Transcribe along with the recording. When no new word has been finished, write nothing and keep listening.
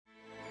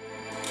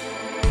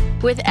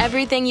With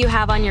everything you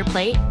have on your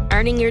plate,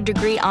 earning your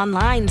degree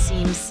online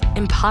seems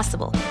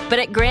impossible. But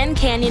at Grand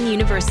Canyon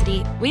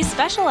University, we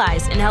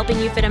specialize in helping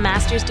you fit a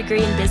master's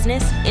degree in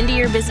business into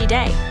your busy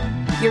day.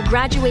 Your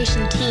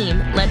graduation team,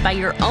 led by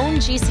your own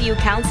GCU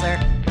counselor,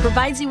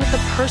 provides you with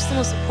the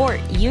personal support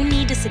you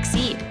need to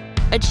succeed.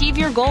 Achieve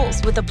your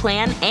goals with a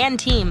plan and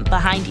team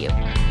behind you.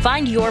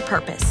 Find your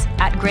purpose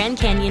at Grand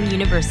Canyon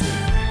University.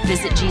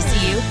 Visit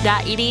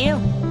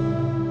gcu.edu.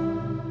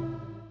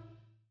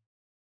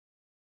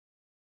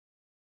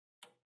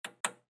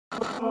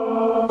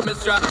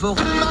 With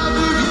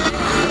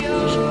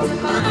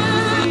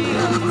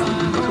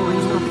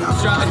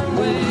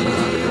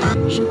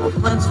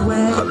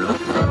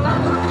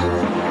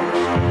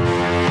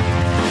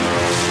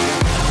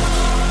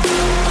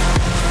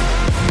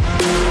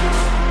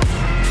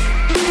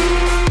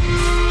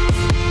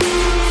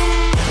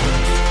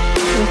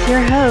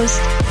your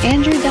host,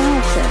 Andrew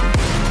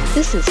Donaldson.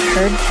 This is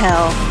Heard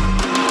Tell.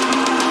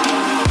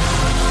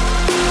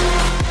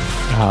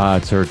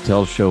 It's Heard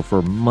Tell show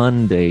for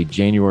Monday,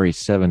 January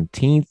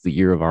 17th. The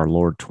year of our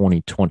Lord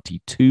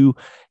 2022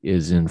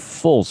 is in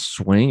full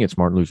swing. It's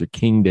Martin Luther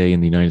King Day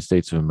in the United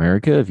States of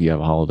America. If you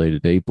have a holiday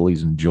today,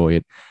 please enjoy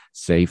it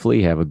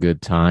safely. Have a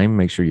good time.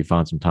 Make sure you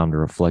find some time to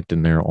reflect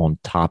in there on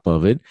top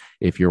of it.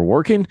 If you're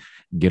working,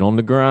 get on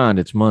the grind.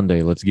 It's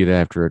Monday. Let's get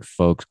after it,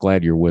 folks.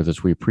 Glad you're with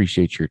us. We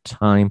appreciate your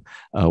time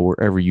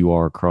wherever you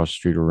are across the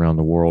street or around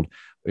the world.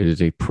 It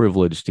is a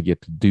privilege to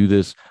get to do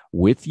this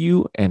with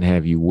you and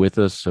have you with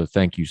us. So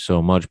thank you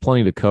so much.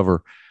 Plenty to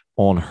cover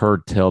on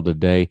Heard Tell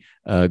today.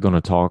 Going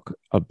to talk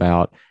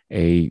about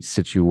a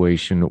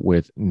situation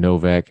with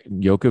Novak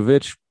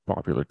Djokovic,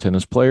 popular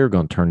tennis player.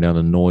 Going to turn down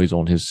the noise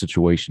on his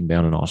situation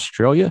down in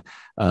Australia.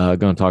 Going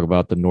to talk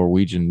about the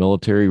Norwegian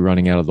military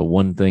running out of the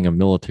one thing a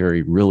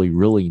military really,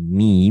 really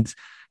needs.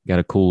 Got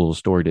a cool little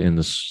story to end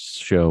the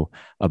show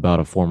about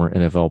a former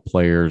NFL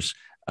player's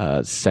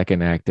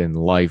second act in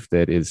life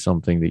that is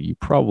something that you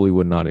probably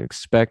would not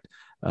expect.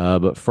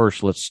 But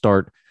first, let's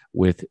start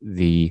with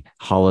the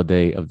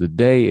holiday of the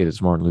day. It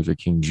is Martin Luther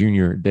King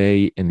Jr.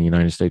 Day in the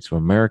United States of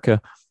America.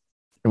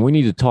 And we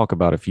need to talk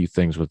about a few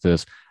things with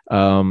this.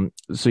 So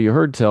you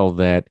heard tell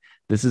that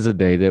this is a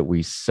day that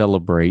we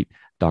celebrate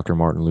Dr.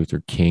 Martin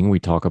Luther King. We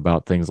talk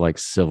about things like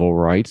civil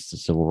rights, the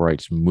civil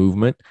rights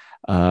movement,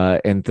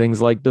 and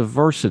things like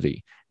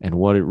diversity and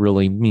what it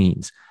really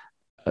means.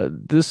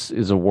 This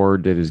is a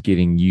word that is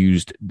getting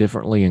used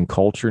differently in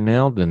culture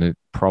now than it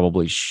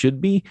probably should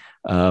be.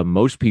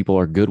 Most people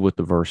are good with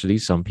diversity.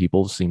 Some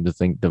people seem to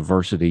think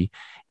diversity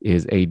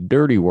is a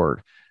dirty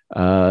word.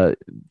 The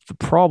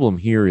problem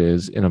here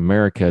is in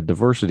America,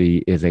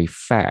 diversity is a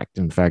fact.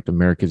 In fact,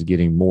 America is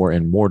getting more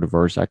and more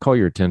diverse. I call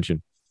your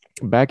attention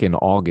back in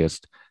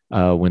August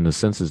when the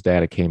census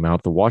data came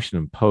out, the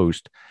Washington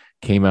Post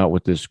came out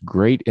with this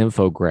great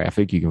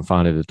infographic. You can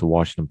find it at the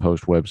Washington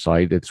Post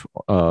website. It's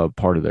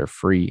part of their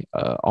free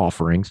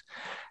offerings.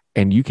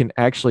 And you can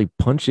actually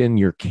punch in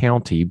your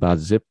county by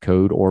zip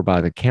code or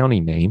by the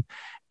county name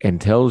and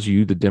tells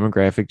you the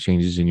demographic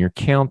changes in your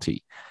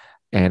county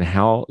and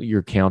how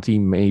your county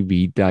may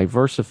be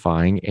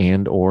diversifying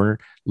and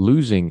or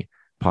losing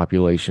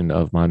population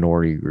of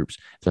minority groups.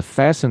 It's a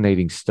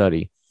fascinating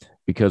study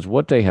because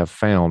what they have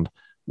found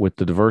with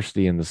the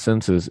diversity in the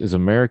census is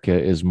America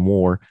is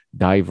more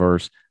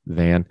diverse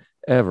than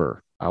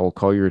ever. I will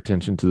call your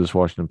attention to this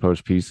Washington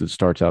Post piece that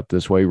starts out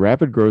this way.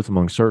 Rapid growth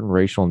among certain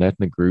racial and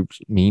ethnic groups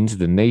means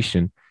the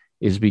nation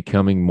is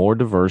becoming more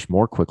diverse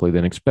more quickly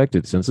than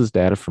expected. Census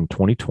data from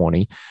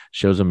 2020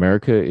 shows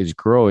America is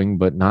growing,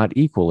 but not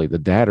equally. The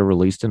data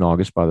released in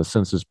August by the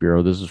Census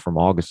Bureau, this is from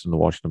August in the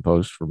Washington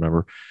Post,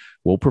 remember,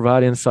 will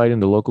provide insight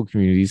into local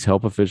communities,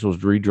 help officials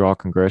redraw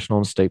congressional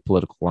and state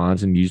political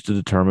lines, and use to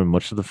determine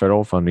much of the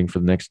federal funding for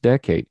the next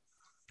decade.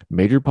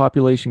 Major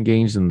population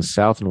gains in the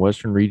south and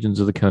western regions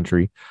of the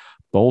country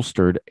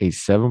bolstered a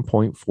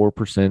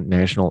 7.4%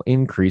 national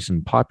increase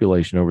in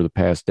population over the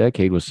past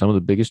decade, with some of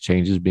the biggest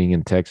changes being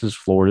in Texas,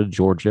 Florida,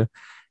 Georgia,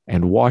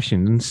 and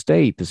Washington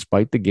state.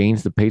 Despite the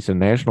gains, the pace of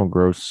national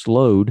growth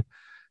slowed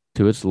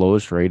to its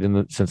lowest rate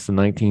since the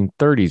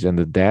 1930s. And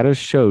the data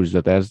shows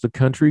that as the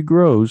country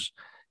grows,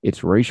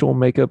 its racial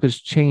makeup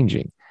is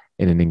changing.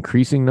 In an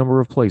increasing number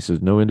of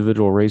places, no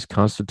individual race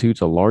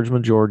constitutes a large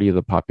majority of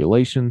the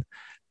population.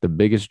 The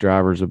biggest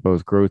drivers of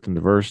both growth and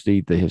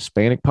diversity, the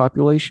Hispanic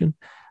population,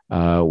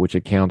 which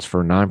accounts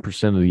for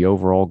 9% of the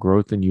overall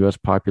growth in U.S.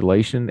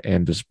 population.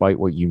 And despite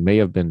what you may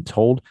have been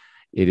told,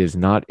 it is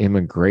not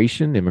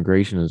immigration.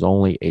 Immigration is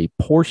only a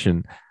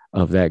portion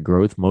of that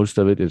growth. Most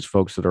of it is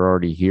folks that are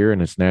already here,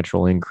 and its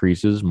natural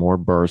increases more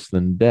births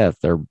than death.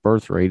 Their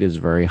birth rate is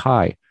very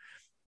high.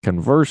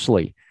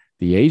 Conversely,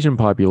 the Asian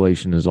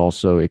population is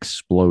also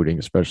exploding,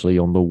 especially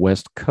on the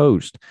West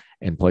Coast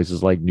and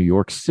places like New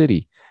York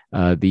City.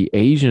 The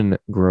Asian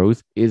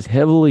growth is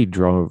heavily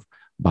driven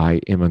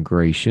by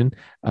immigration,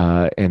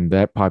 and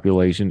that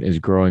population is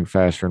growing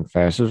faster and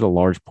faster. A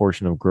large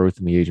portion of growth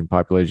in the Asian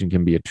population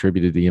can be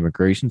attributed to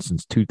immigration.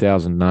 Since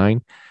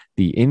 2009,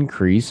 the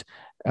increase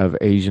of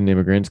Asian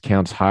immigrants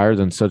counts higher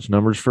than such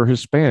numbers for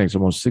Hispanics.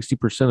 Almost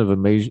 60%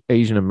 of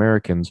Asian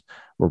Americans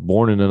were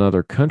born in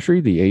another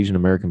country. The Asian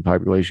American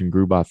population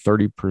grew by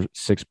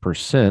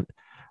 36%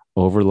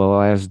 over the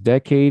last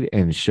decade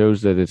and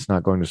shows that it's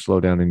not going to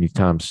slow down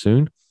anytime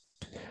soon.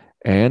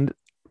 And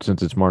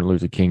since it's Martin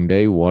Luther King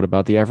Day, what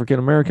about the African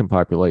American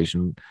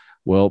population?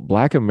 Well,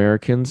 Black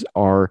Americans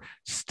are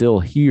still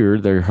here.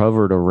 They're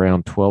hovered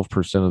around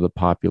 12% of the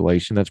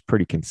population. That's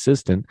pretty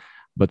consistent,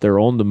 but they're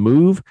on the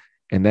move,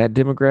 and that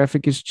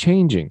demographic is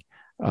changing.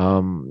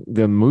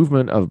 The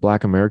movement of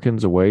Black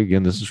Americans away,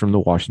 again, this is from the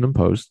Washington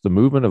Post, the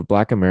movement of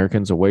Black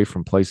Americans away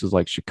from places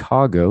like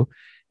Chicago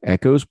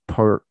echoes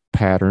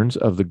patterns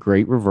of the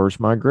Great Reverse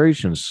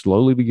Migration,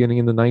 slowly beginning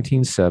in the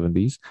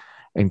 1970s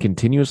and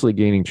continuously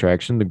gaining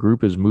traction. The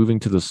group is moving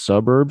to the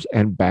suburbs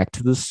and back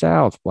to the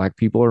South. Black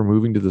people are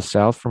moving to the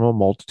South from a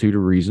multitude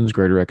of reasons: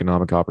 greater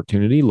economic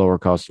opportunity, lower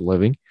cost of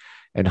living,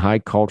 and high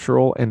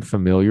cultural and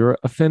familiar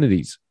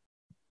affinities.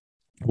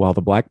 While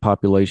the Black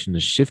population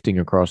is shifting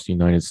across the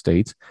United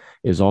States,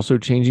 it is also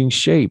changing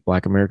shape.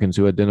 Black Americans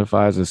who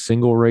identify as a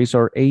single race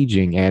are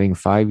aging, adding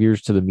 5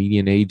 years to the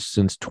median age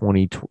since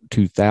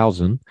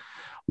 2000.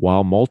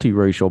 While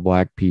multiracial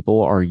Black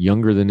people are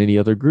younger than any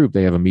other group.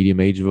 They have a median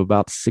age of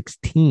about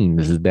 16.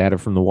 This is data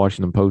from the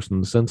Washington Post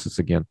and the census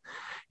again.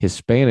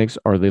 Hispanics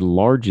are the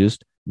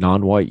largest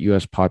non-white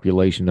U.S.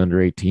 population under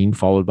 18,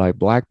 followed by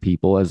Black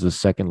people as the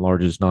second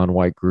largest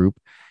non-white group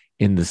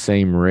in the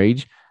same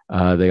range.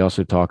 They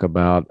also talk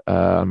about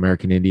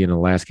American Indian and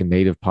Alaskan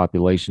Native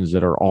populations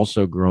that are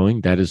also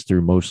growing. That is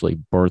through mostly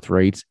birth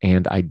rates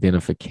and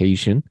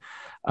identification.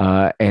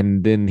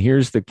 And then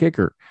here's the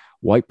kicker.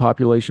 White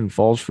population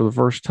falls for the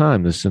first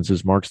time. The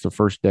census marks the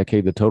first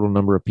decade the total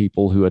number of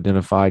people who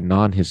identified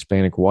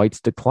non-Hispanic whites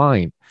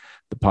declined.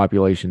 The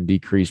population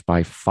decreased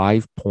by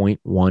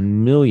 5.1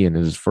 million.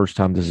 It is the first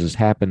time this has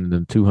happened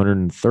in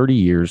 230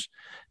 years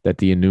that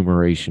the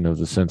enumeration of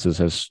the census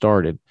has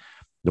started.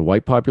 The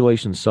white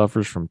population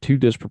suffers from two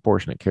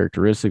disproportionate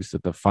characteristics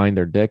that define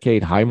their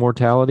decade: high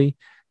mortality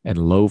and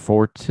low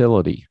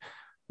fertility.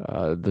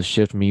 The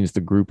shift means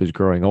the group is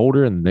growing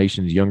older and the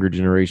nation's younger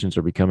generations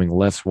are becoming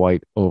less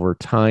white over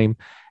time.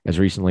 As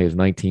recently as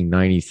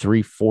 1990,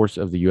 3/4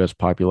 of the U.S.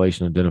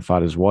 population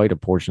identified as white, a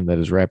portion that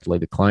is rapidly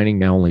declining.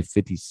 Now only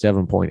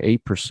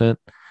 57.8%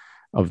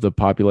 of the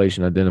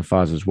population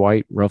identifies as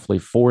white. Roughly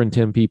 4 in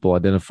 10 people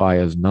identify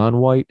as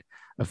non-white,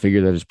 a figure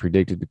that is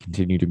predicted to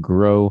continue to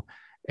grow,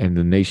 and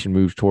the nation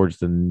moves towards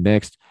the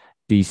next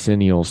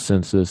decennial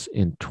census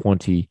in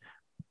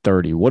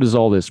 2030. What does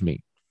all this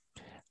mean?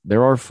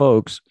 There are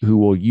folks who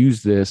will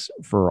use this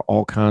for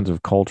all kinds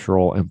of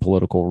cultural and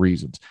political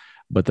reasons.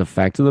 But the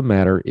fact of the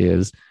matter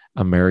is,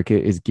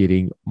 America is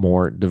getting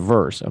more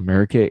diverse.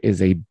 America is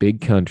a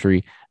big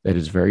country that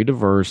is very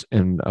diverse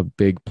and a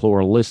big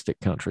pluralistic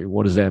country.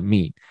 What does that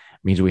mean?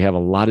 It means we have a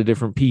lot of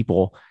different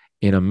people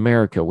in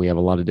America. We have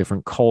a lot of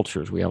different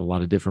cultures. We have a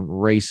lot of different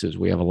races.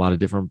 We have a lot of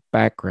different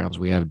backgrounds.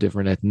 We have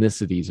different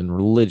ethnicities and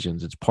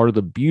religions. It's part of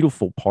the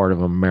beautiful part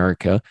of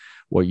America,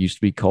 what used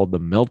to be called the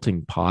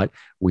melting pot.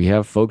 We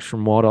have folks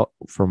from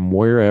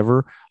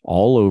wherever,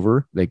 all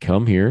over. They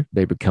come here,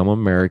 they become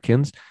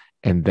Americans,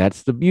 and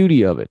that's the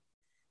beauty of it.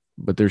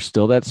 But there's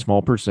still that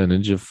small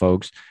percentage of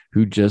folks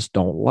who just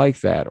don't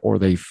like that, or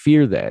they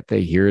fear that.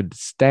 They hear a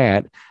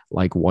stat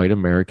like white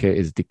America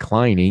is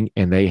declining,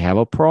 and they have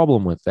a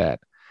problem with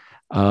that.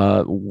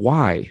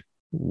 Why?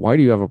 Why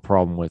do you have a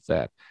problem with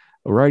that?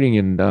 Writing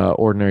in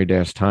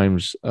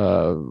Ordinary-Times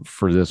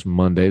for this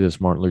Monday,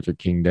 this Martin Luther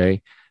King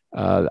Day,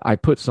 I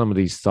put some of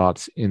these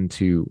thoughts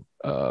into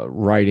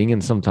writing,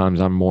 and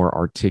sometimes I'm more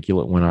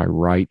articulate when I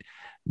write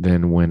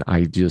than when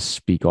I just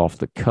speak off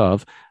the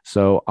cuff.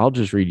 So I'll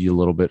just read you a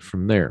little bit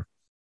from there.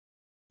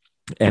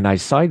 And I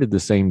cited the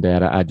same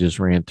data I just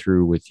ran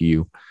through with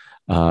you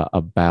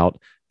about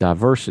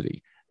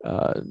diversity.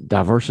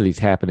 Diversity is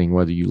happening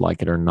whether you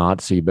like it or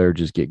not, so you better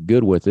just get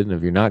good with it. And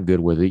if you're not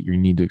good with it, you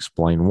need to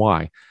explain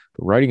why.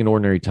 But writing in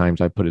Ordinary-Times,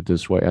 I put it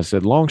this way. I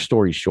said, long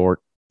story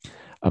short,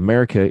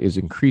 America is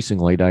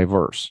increasingly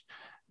diverse.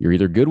 You're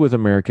either good with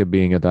America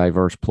being a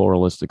diverse,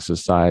 pluralistic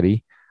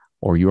society,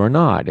 or you are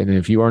not. And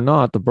if you are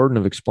not, the burden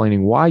of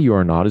explaining why you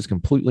are not is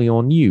completely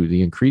on you.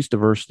 The increased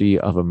diversity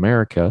of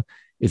America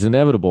is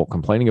inevitable.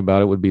 Complaining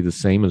about it would be the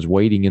same as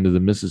wading into the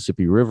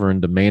Mississippi River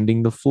and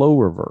demanding the flow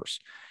reverse.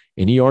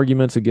 Any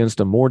arguments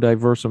against a more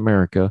diverse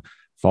America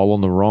fall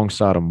on the wrong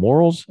side of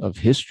morals, of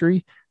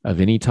history,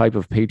 of any type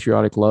of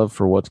patriotic love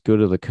for what's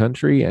good of the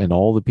country and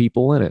all the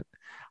people in it.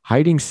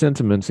 Hiding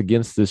sentiments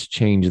against this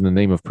change in the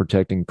name of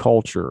protecting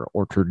culture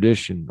or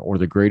tradition or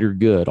the greater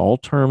good, all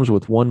terms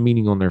with one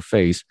meaning on their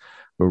face,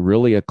 but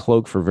really a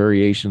cloak for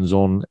variations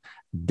on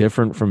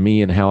different from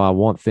me and how I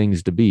want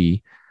things to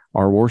be,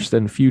 are worse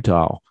than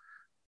futile.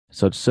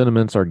 Such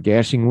sentiments are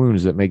gashing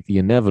wounds that make the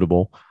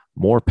inevitable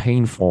more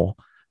painful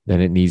than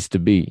it needs to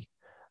be.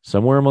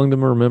 Somewhere among the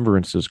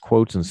remembrances,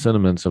 quotes, and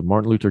sentiments of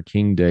Martin Luther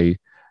King Day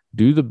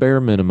do the bare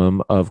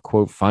minimum of,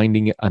 quote,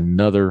 finding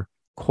another,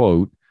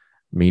 quote,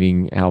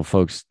 meaning how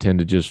folks tend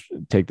to just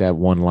take that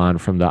one line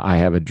from the I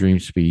have a dream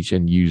speech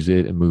and use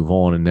it and move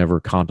on and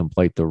never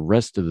contemplate the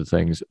rest of the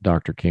things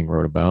Dr. King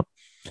wrote about,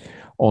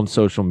 on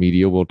social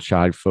media will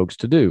chide folks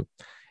to do.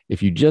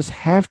 If you just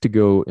have to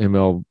go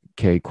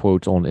MLK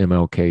quotes on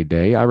MLK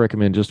Day, I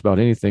recommend just about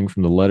anything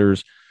from the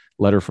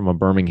letter from a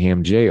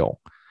Birmingham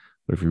jail.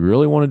 But if you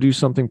really want to do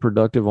something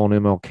productive on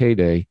MLK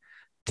Day,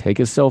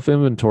 take a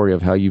self-inventory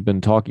of how you've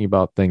been talking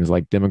about things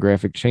like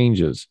demographic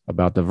changes,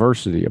 about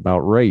diversity, about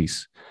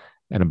race,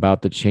 and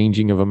about the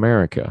changing of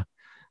America.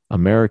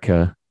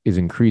 America is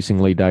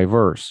increasingly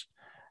diverse.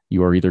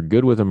 You are either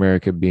good with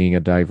America being a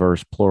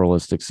diverse,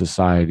 pluralistic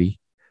society,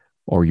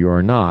 or you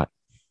are not.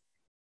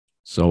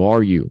 So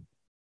are you.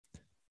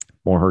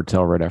 More Heard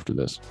Tell right after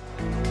this.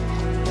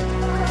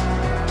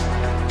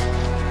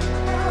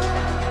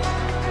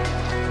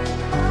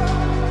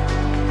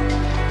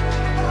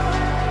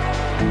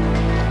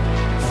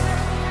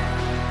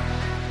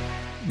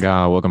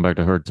 Welcome back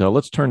to Heard Tell.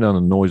 Let's turn down the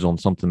noise on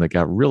something that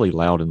got really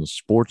loud in the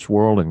sports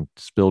world and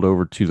spilled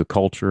over to the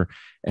culture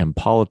and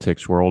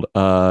politics world.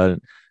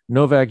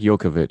 Novak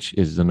Djokovic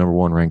is the number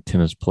one ranked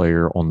tennis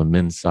player on the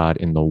men's side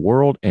in the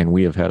world, and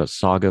we have had a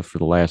saga for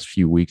the last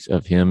few weeks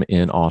of him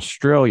in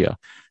Australia.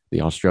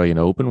 The Australian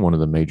Open, one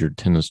of the major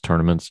tennis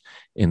tournaments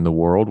in the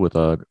world, with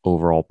an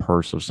overall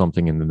purse of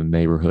something in the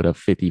neighborhood of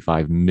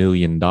 $55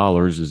 million,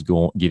 is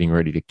getting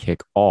ready to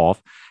kick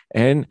off.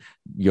 And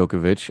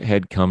Djokovic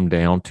had come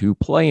down to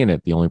play in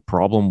it. The only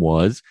problem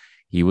was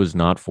he was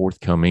not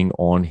forthcoming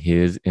on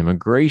his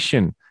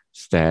immigration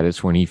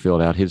status when he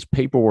filled out his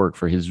paperwork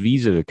for his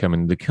visa to come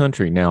into the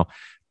country. Now,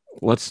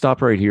 let's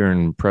stop right here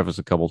and preface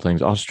a couple of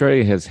things.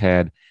 Australia has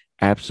had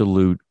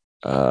absolute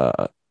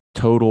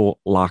total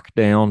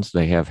lockdowns.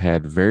 They have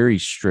had very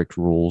strict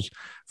rules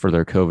for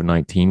their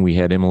COVID-19. We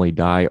had Emily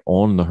Dye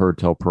on the Heard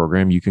Tell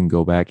program. You can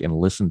go back and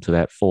listen to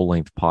that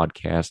full-length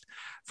podcast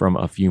from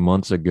a few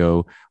months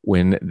ago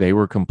when they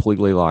were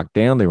completely locked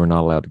down. They were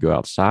not allowed to go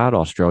outside.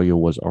 Australia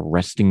was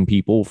arresting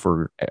people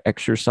for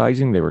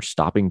exercising. They were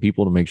stopping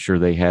people to make sure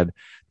they had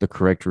the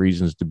correct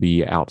reasons to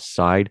be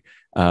outside.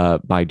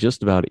 By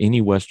just about any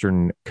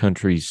Western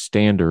country's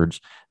standards,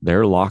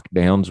 their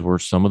lockdowns were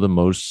some of the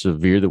most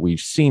severe that we've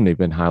seen. They've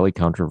been highly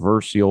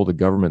controversial. The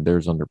government there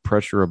is under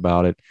pressure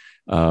about it.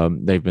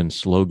 They've been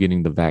slow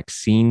getting the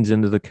vaccines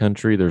into the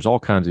country. There's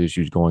all kinds of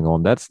issues going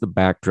on. That's the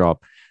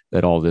backdrop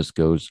that all this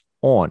goes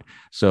on.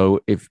 So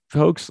if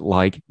folks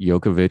like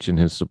Djokovic and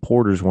his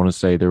supporters want to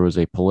say there was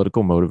a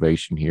political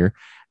motivation here,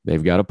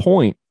 they've got a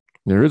point.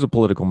 There is a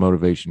political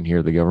motivation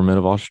here. The government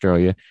of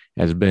Australia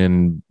has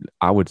been,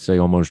 I would say,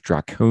 almost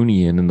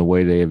draconian in the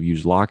way they have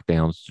used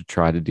lockdowns to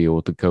try to deal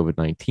with the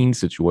COVID-19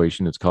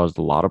 situation. It's caused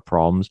a lot of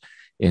problems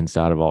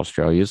inside of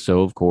Australia.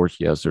 So, of course,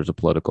 yes, there's a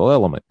political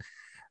element.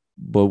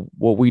 But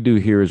what we do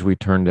here is we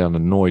turn down the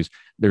noise.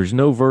 There's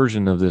no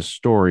version of this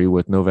story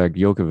with Novak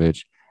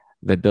Djokovic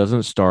that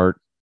doesn't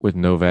start with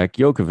Novak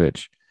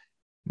Djokovic.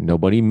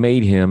 Nobody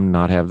made him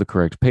not have the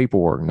correct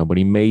paperwork.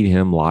 Nobody made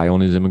him lie on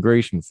his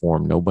immigration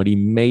form. Nobody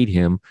made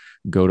him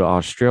go to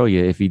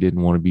Australia if he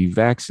didn't want to be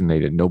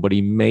vaccinated.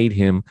 Nobody made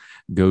him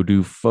go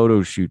do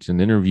photo shoots and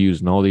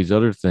interviews and all these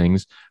other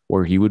things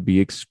where he would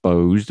be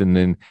exposed. And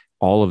then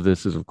all of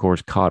this is, of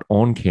course, caught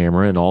on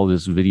camera, and all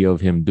this video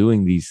of him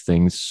doing these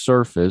things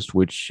surfaced,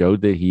 which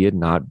showed that he had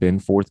not been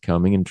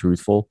forthcoming and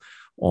truthful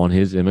on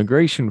his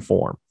immigration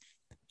form.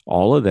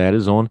 All of that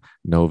is on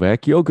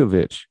Novak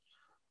Djokovic.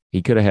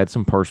 He could have had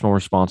some personal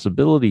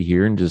responsibility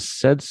here and just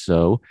said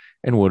so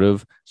and would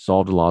have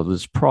solved a lot of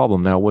this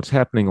problem. Now, what's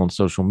happening on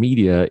social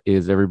media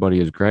is everybody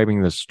is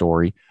grabbing this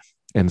story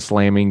and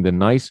slamming the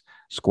nice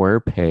square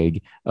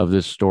peg of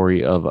this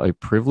story of a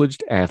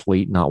privileged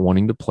athlete not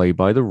wanting to play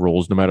by the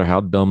rules, no matter how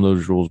dumb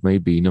those rules may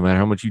be, no matter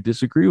how much you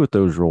disagree with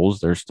those rules,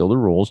 they're still the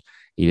rules.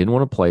 He didn't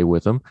want to play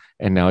with them,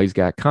 and now he's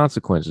got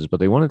consequences. But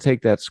they want to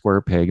take that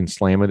square peg and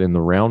slam it in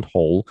the round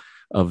hole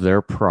of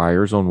their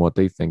priors on what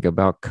they think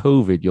about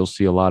COVID. You'll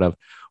see a lot of,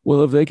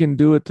 well, if they can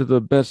do it to the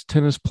best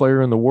tennis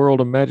player in the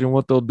world, imagine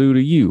what they'll do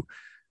to you.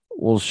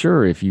 Well,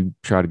 sure, if you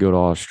try to go to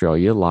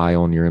Australia, lie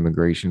on your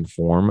immigration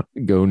form,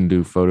 go and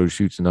do photo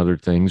shoots and other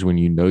things when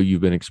you know you've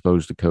been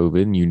exposed to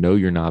COVID and you know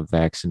you're not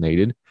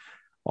vaccinated,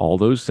 all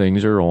those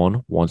things are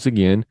on, once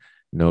again,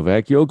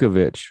 Novak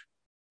Djokovic.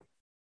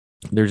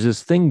 There's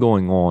this thing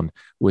going on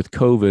with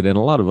COVID and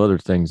a lot of other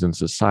things in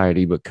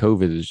society, but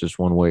COVID is just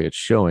one way it's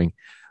showing,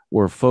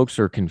 where folks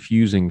are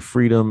confusing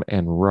freedom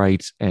and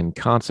rights and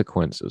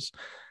consequences.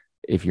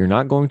 If you're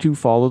not going to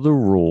follow the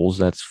rules,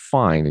 that's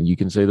fine. And you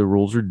can say the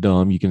rules are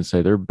dumb. You can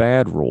say they're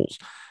bad rules.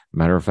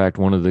 Matter of fact,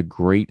 one of the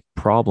great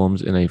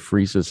problems in a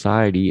free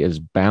society is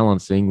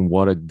balancing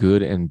what a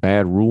good and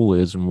bad rule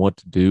is and what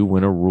to do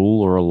when a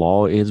rule or a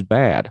law is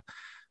bad.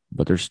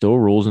 But there's still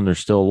rules and there's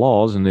still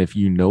laws. And if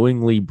you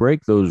knowingly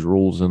break those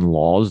rules and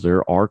laws,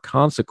 there are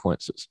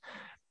consequences.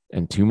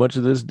 And too much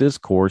of this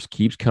discourse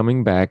keeps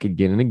coming back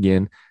again and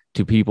again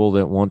to people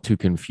that want to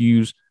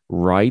confuse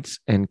rights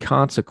and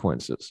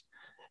consequences.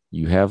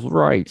 You have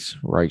rights.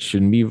 Rights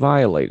shouldn't be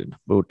violated.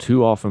 But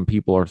too often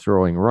people are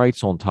throwing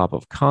rights on top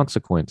of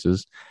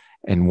consequences,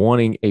 and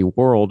wanting a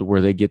world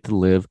where they get to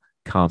live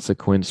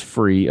consequence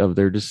free of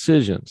their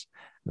decisions.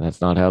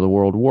 That's not how the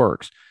world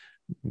works.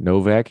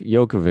 Novak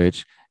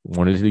Djokovic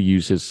wanted to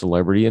use his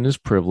celebrity and his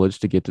privilege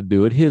to get to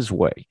do it his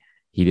way.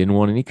 He didn't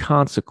want any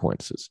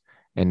consequences.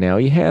 And now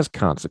he has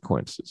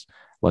consequences.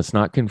 Let's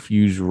not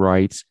confuse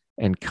rights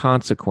and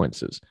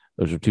consequences.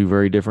 Those are two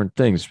very different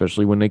things,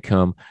 especially when they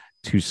come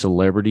to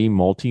celebrity,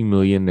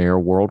 multimillionaire,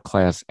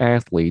 world-class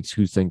athletes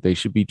who think they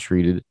should be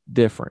treated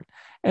different.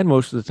 And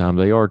most of the time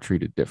they are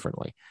treated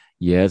differently.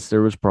 Yes,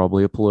 there was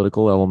probably a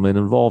political element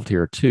involved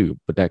here too,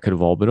 but that could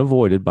have all been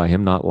avoided by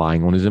him not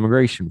lying on his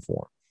immigration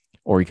form.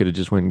 Or he could have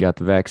just went and got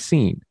the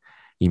vaccine.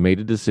 He made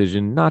a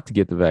decision not to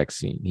get the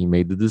vaccine. He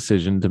made the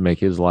decision to make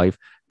his life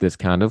this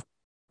kind of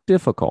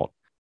difficult.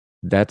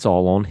 That's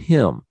all on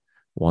him.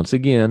 Once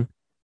again,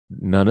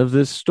 none of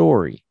this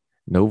story,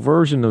 no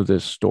version of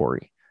this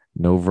story,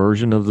 no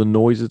version of the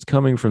noise that's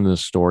coming from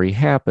this story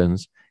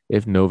happens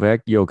if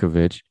Novak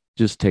Djokovic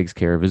just takes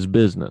care of his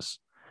business.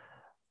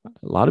 A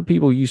lot of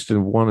people used to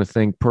want to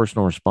think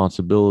personal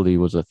responsibility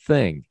was a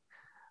thing.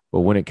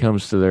 But when it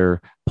comes to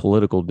their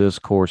political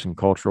discourse and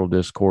cultural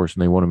discourse,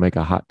 and they want to make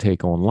a hot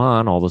take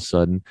online, all of a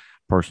sudden,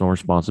 personal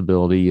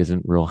responsibility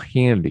isn't real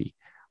handy.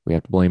 We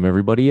have to blame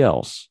everybody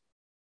else.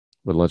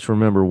 But let's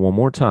remember one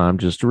more time,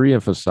 just to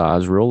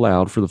reemphasize real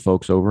loud for the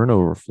folks over in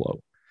Overflow.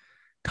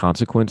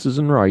 Consequences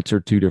and rights are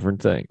two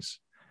different things.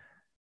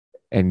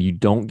 And you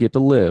don't get to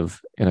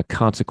live in a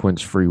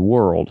consequence-free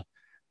world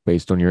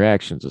based on your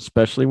actions,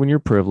 especially when you're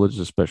privileged,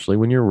 especially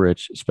when you're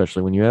rich,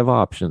 especially when you have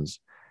options,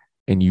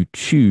 and you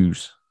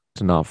choose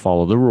to not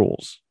follow the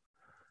rules.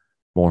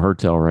 More Heard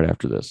Tell right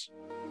after this.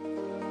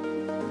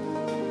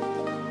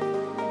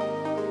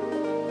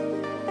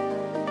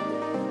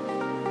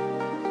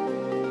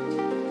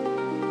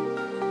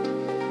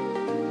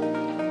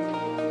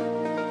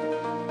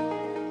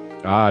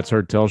 It's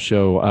Heard Tell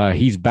Show.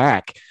 He's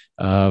back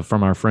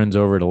from our friends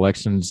over at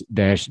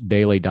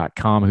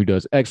elections-daily.com who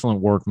does excellent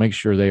work. Make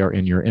sure they are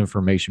in your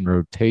information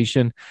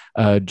rotation.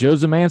 Joe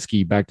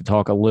Zemansky back to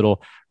talk a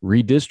little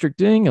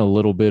redistricting, a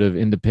little bit of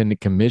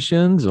independent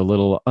commissions, a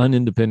little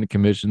unindependent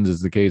commissions,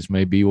 as the case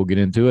may be. We'll get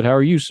into it. How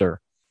are you, sir?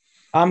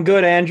 I'm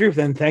good, Andrew.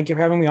 Then thank you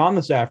for having me on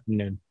this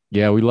afternoon.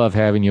 Yeah, we love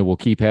having you. We'll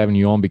keep having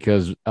you on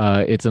because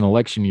it's an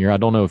election year. I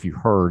don't know if you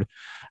heard.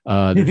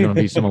 There's going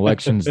to be some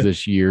elections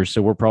this year,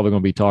 so we're probably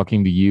going to be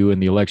talking to you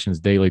and the Elections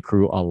Daily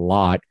crew a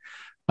lot.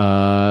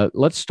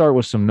 Let's start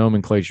with some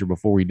nomenclature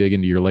before we dig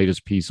into your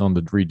latest piece on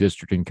the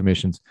redistricting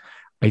commissions.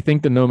 I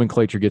think the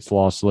nomenclature gets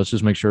lost, so let's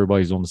just make sure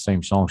everybody's on the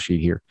same song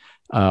sheet here.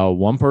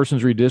 One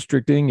person's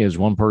redistricting is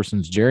one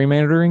person's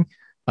gerrymandering.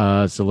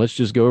 So let's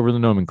just go over the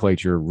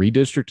nomenclature.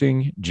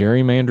 Redistricting,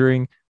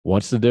 gerrymandering,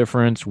 what's the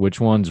difference? Which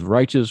one's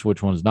righteous?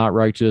 Which one's not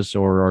righteous?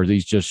 Or are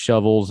these just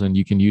shovels and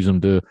you can use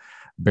them to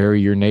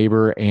bury your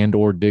neighbor and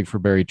or dig for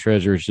buried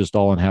treasure? It's just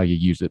all in how you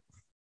use it.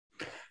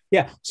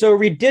 Yeah. So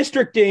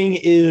redistricting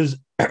is,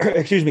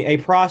 a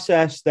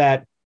process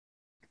that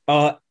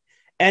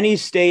any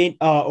state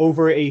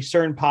over a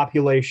certain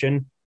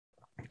population,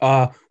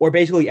 or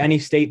basically any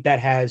state that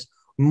has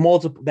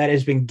multiple, that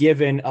has been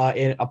given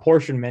in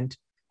apportionment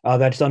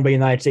that's done by the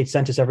United States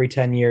Census every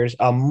 10 years,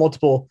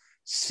 multiple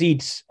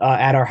seats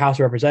at our House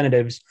of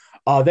Representatives,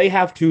 they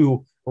have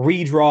to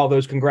redraw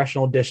those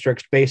congressional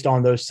districts based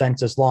on those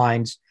census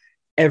lines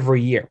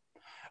every year,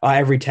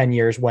 every 10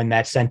 years when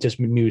that census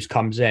news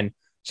comes in.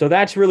 So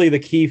that's really the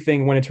key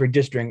thing when it's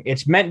redistricting.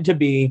 It's meant to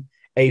be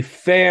a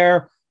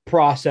fair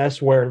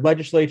process where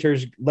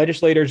legislators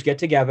get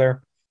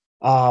together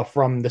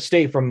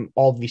from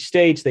all these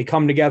states. They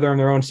come together in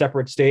their own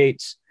separate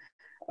states.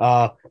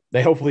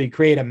 They hopefully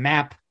create a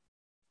map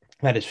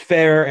that is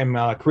fair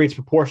and creates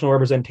proportional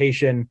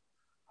representation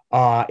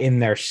in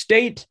their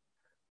state.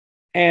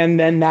 And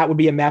then that would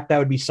be a map that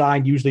would be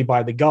signed usually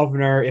by the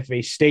governor. If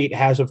a state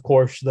has, of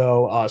course,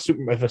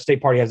 if a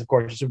state party has, of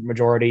course, a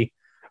supermajority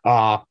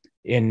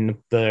in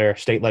their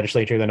state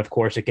legislature, then, of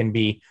course, it can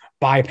be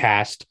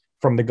bypassed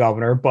from the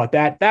governor. But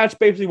that's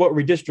basically what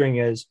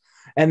redistricting is.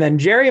 And then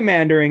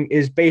gerrymandering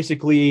is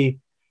basically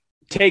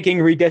taking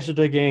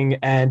redistricting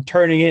and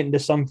turning it into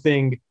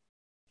something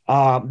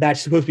that's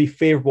supposed to be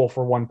favorable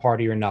for one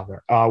party or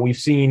another. We've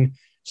seen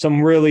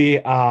some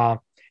really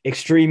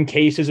extreme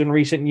cases in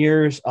recent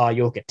years.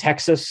 You look at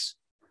Texas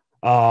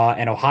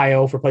and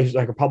Ohio for places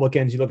like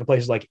Republicans. You look at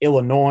places like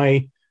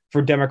Illinois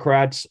for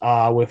Democrats,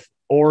 with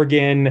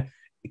Oregon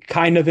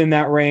kind of in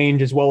that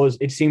range, as well as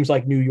it seems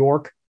like New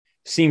York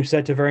seems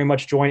set to very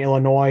much join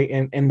Illinois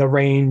in the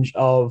range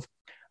of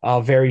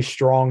very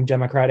strong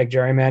Democratic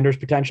gerrymanders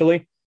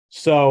potentially.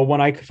 So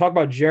when I talk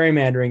about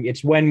gerrymandering,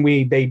 it's when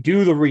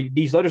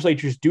these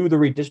legislatures do the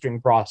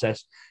redistricting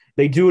process.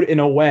 They do it in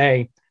a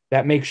way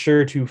that makes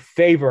sure to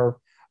favor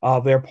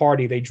their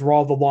party. They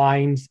draw the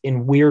lines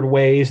in weird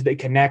ways. They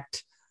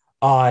connect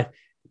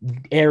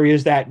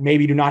areas that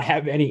maybe do not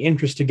have any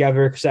interest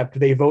together, except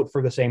they vote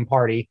for the same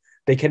party.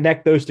 They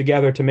connect those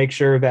together to make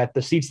sure that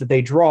the seats that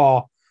they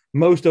draw,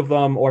 most of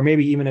them, or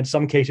maybe even in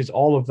some cases,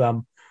 all of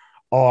them,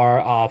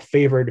 are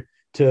favored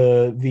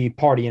to the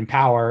party in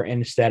power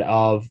instead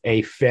of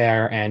a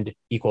fair and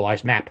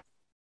equalized map.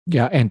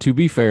 Yeah, and to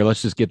be fair,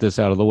 let's just get this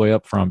out of the way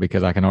up front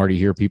because I can already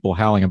hear people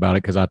howling about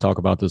it because I talk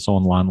about this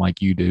online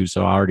like you do.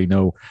 So I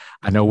know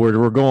where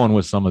we're going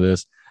with some of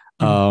this.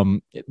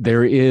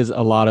 There is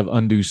a lot of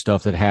undue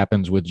stuff that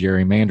happens with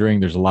gerrymandering.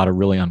 There's a lot of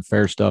really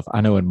unfair stuff.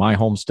 I know in my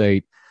home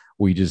state,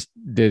 we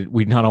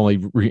not only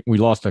we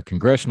lost a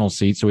congressional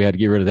seat, so we had to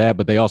get rid of that,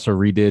 but they also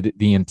redid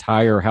the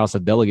entire House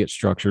of Delegates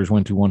structures,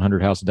 went to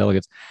 100 House of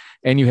Delegates.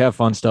 And you have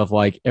fun stuff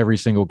like every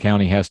single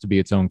county has to be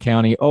its own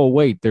county. Oh,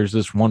 wait, there's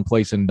this one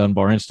place in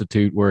Dunbar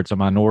Institute where it's a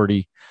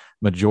majority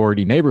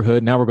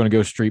neighborhood. Now we're going to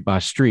go street by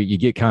street. You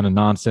get kind of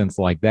nonsense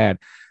like that.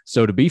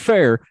 So to be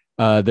fair,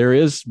 there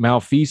is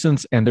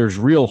malfeasance and there's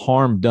real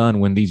harm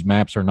done when these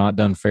maps are not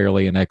done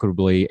fairly and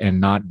equitably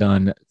and not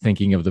done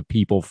thinking of the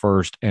people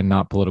first and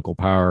not political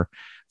power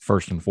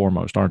first and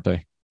foremost, aren't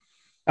they?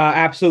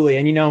 Absolutely.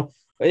 And,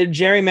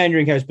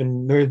 gerrymandering has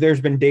been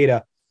there's been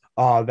data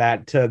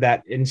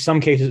that in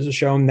some cases has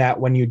shown that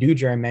when you do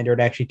gerrymander, it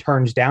actually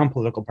turns down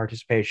political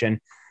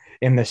participation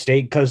in the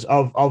state because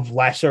of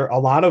a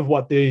lot of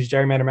what these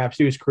gerrymander maps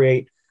do is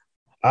create,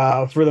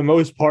 for the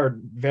most part,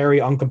 very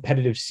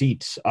uncompetitive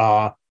seats.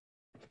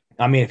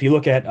 If you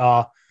look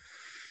at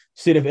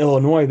state of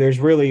Illinois, there's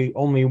really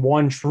only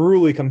one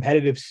truly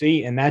competitive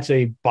seat, and that's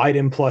a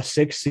Biden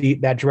 +6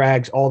 seat that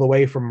drags all the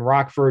way from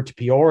Rockford to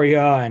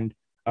Peoria and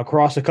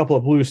across a couple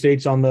of blue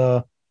states on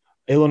the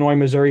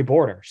Illinois-Missouri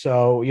border.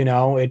 So,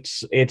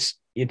 it's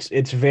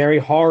very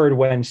hard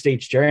when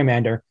states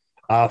gerrymander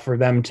for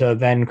them to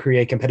then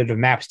create competitive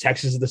maps.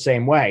 Texas is the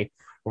same way.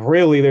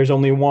 Really, there's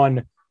only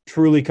one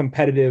truly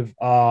competitive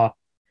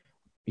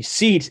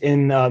seat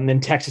in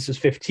Texas's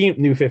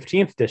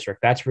 15th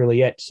district. That's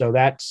really it. So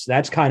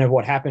that's kind of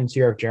what happens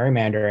here of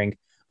gerrymandering,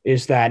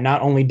 is that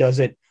not only does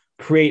it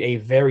create a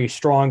very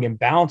strong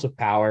imbalance of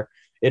power,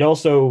 it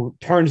also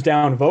turns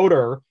down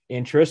voter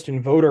interest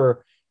and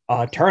voter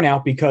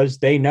turnout because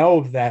they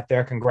know that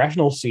their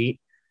congressional seat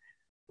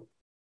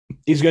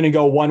is going to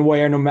go one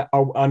way or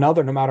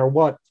another, no matter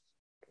what,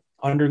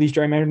 under these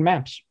gerrymandered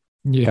maps.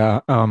 Yeah.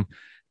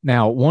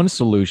 Now, one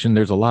solution,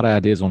 there's a lot of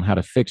ideas on how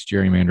to fix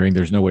gerrymandering.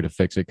 There's no way to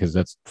fix it because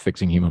that's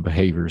fixing human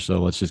behavior. So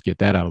let's just get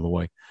that out of the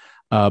way.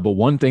 But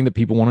one thing that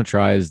people want to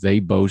try is they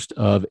boast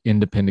of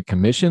independent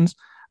commissions.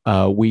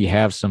 We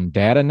have some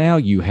data now.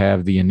 You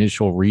have the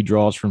initial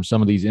redraws from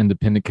some of these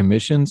independent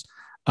commissions.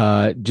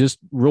 Just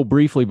real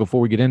briefly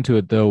before we get into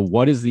it, though,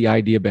 what is the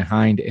idea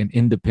behind an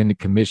independent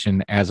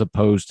commission as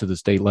opposed to the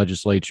state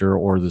legislature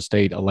or the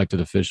state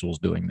elected officials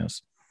doing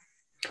this?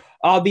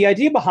 The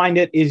idea behind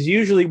it is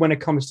usually, when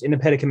it comes to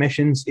independent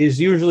commissions,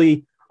 is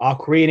usually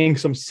creating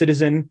some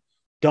citizen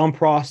dumb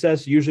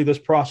process. Usually this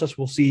process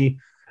will see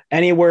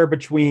anywhere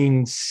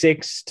between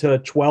 6 to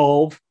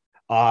 12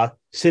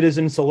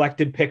 citizen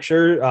selected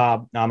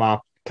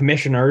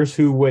commissioners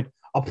who would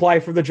apply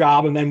for the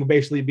job and then would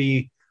basically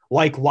be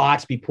like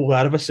lots, be pulled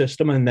out of a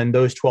system. And then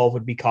those 12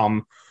 would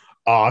become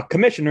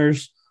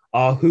commissioners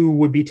who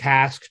would be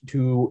tasked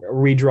to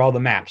redraw the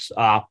maps.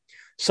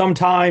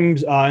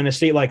 Sometimes in a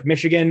state like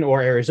Michigan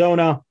or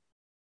Arizona,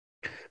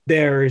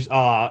 there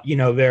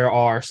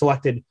are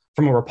selected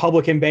from a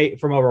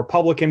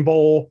Republican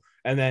bowl,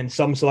 and then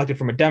some selected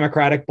from a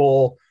Democratic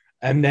bowl.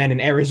 And then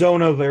in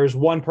Arizona, there's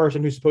one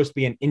person who's supposed to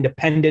be an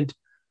independent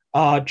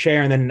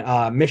chair. And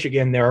then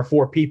Michigan, there are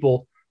 4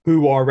 people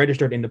who are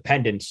registered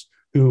independents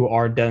who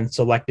are then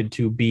selected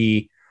to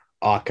be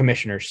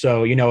commissioners.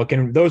 So,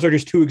 those are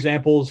just 2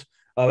 examples.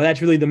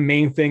 That's really the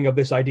main thing of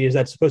this idea, is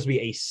that's supposed to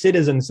be a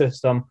citizen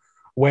system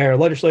where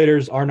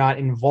legislators are not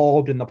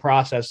involved in the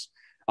process,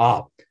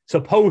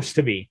 supposed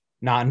to be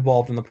not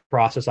involved in the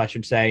process, I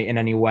should say, in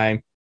any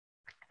way,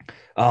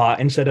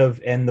 instead of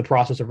in the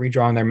process of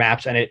redrawing their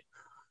maps. And it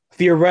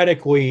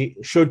theoretically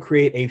should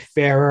create a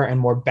fairer and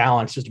more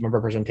balanced system of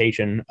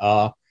representation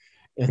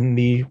in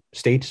the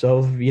states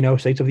of the United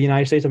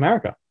States of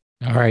America.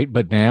 All right.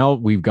 But now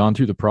we've gone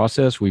through the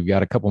process. We've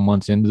got a couple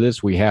months into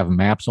this. We have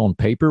maps on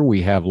paper.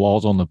 We have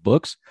laws on the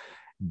books.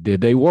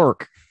 Did they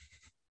work?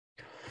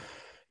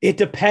 It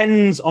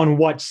depends on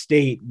what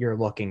state you're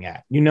looking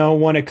at.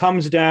 When it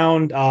comes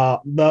down,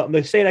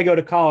 the state I go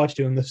to college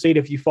to, and the state,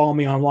 if you follow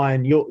me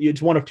online,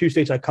 it's one of 2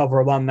 states I cover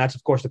a lot, and that's,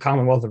 of course, the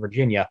Commonwealth of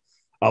Virginia.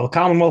 The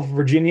Commonwealth of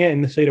Virginia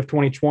in the state of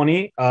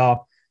 2020,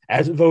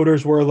 as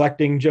voters were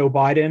electing Joe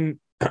Biden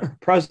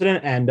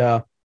president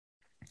and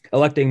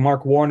electing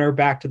Mark Warner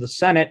back to the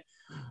Senate,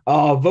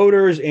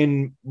 voters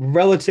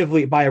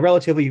by a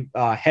relatively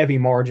heavy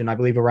margin, I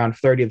believe around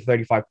 30 to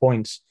 35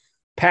 points,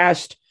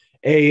 passed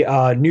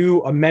a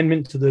new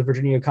amendment to the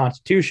Virginia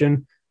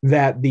Constitution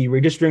that the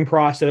redistricting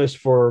process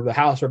for the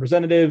House of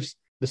Representatives,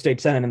 the state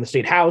Senate, and the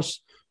state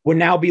House would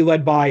now be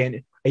led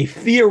by a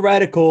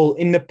theoretical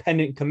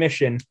independent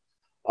commission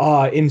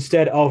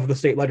instead of the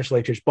state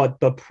legislatures. But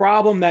the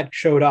problem that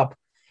showed up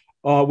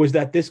was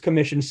that this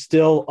commission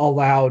still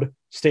allowed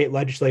state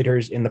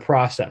legislators in the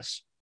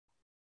process.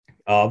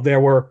 There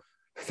were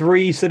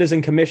 3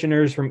 citizen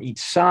commissioners from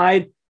each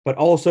side, but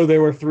also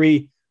there were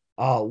 3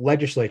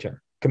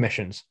 legislature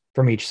commissions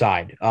from each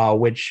side,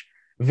 which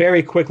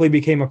very quickly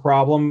became a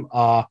problem.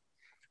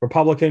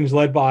 Republicans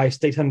led by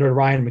State Senator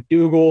Ryan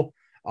McDougal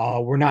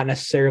were not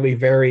necessarily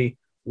doing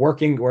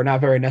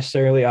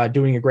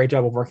a great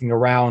job of working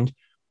around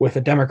with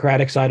the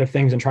Democratic side of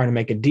things and trying to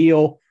make a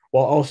deal.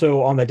 While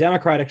also on the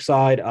Democratic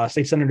side,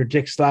 State Senator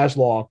Dick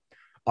Staselaw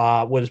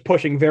was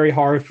pushing very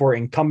hard for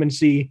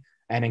incumbency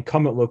and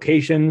incumbent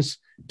locations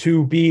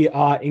to be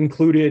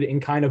included in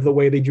kind of the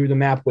way they drew the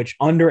map, which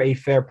under a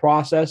fair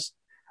process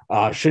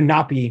should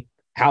not be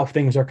how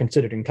things are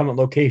considered. Incumbent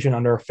location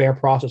under a fair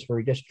process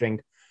for redistricting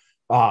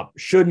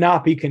should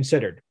not be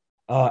considered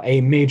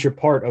a major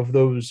part of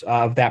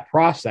that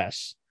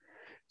process.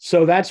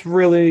 So that's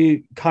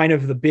really kind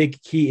of the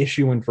big key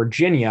issue in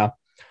Virginia.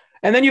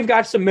 And then you've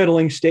got some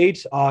middling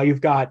states.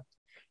 You've got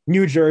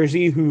New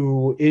Jersey,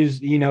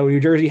 New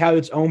Jersey has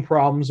its own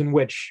problems in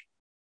which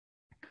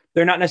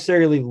they're not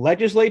necessarily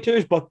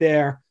legislators, but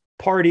they're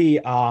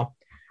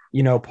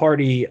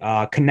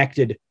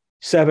connected.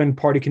 7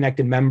 party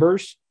connected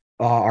members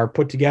are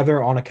put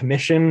together on a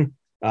commission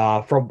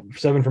from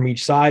 7 from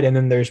each side. And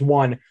then there's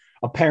one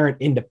apparent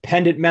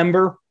independent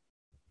member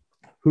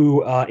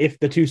who, if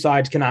the 2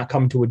 sides cannot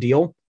come to a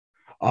deal,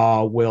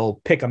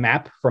 will pick a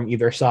map from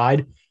either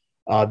side.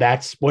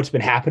 That's what's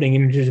been happening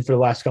in New Jersey for the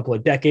last couple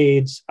of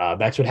decades.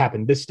 That's what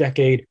happened this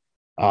decade.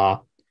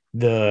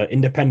 The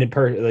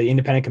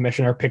independent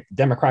commissioner picked the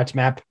Democrats'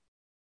 map,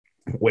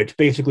 which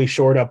basically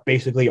shored up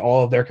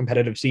all of their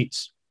competitive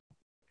seats,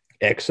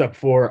 except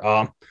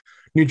for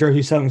New Jersey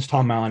 7's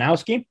Tom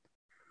Malinowski.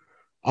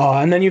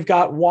 And then you've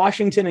got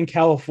Washington and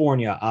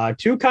California,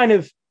 2 kind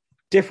of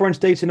different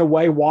states in a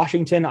way.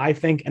 Washington, I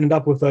think, ended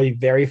up with a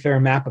very fair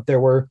map, but there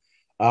were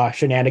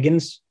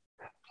shenanigans.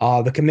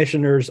 The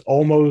commissioners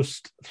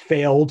almost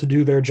failed to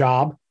do their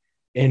job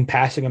in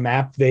passing a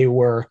map. They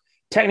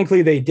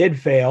did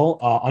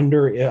fail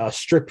under a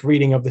strict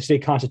reading of the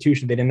state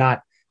constitution. They did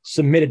not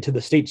submit it to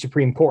the state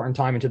Supreme Court in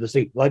time and to the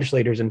state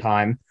legislators in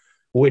time,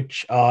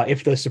 which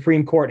if the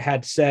Supreme Court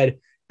had said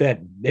that,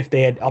 if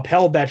they had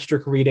upheld that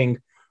strict reading,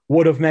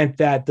 would have meant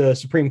that the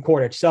Supreme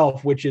Court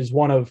itself, which is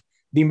one of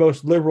the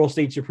most liberal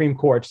state Supreme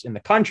Courts in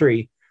the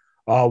country,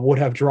 would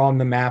have drawn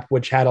the map,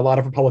 which had a lot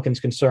of Republicans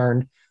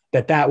concerned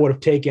that would have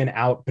taken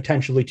out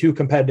potentially 2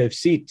 competitive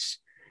seats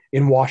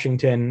in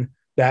Washington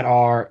that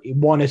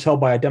one is held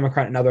by a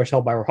Democrat and another is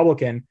held by a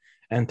Republican,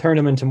 and turned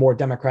them into more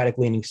Democratic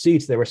leaning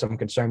seats. There was some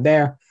concern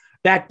there.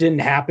 That didn't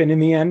happen in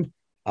the end,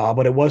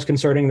 but it was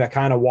concerning that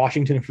kind of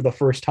Washington for the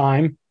first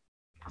time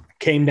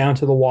came down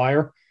to the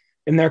wire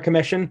in their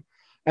commission.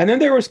 And then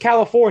there was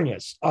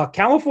California's.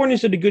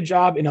 California's did a good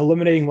job in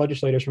eliminating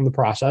legislators from the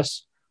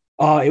process.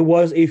 It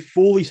was a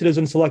fully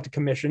citizen-selected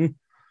commission.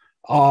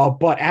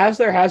 But as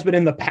there has been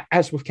in the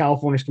past with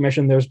California's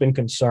commission, there's been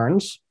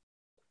concerns.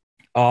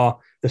 The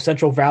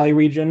Central Valley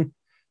region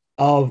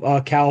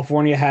of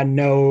California had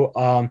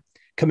no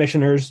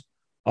commissioners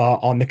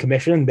on the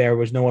commission. There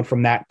was no one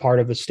from that part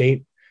of the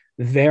state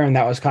there, and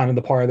that was kind of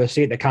the part of the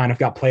state that kind of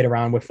got played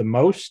around with the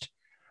most.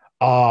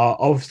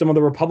 Of some of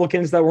the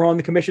Republicans that were on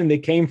the commission, they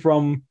came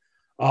from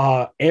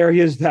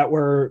areas that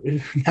were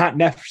not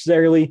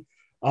necessarily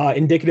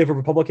indicative of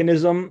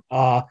Republicanism.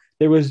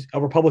 There was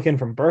a Republican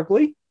from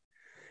Berkeley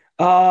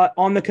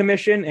on the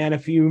commission. And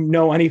if you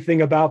know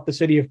anything about the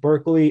city of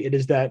Berkeley, it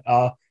is that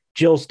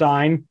Jill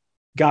Stein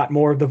got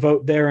more of the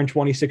vote there in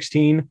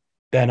 2016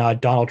 than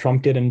Donald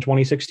Trump did in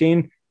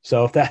 2016.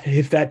 So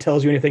if that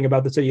tells you anything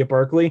about the city of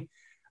Berkeley,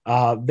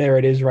 there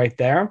it is right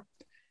there.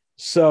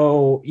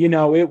 So,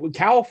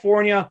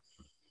 California,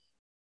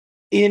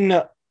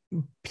 in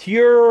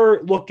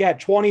pure look at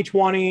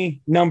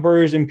 2020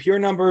 numbers and pure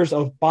numbers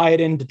of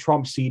Biden to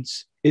Trump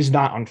seats, is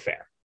not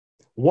unfair.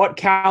 What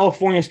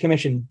California's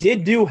commission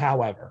did do,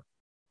 however,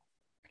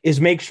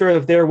 is make sure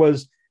that there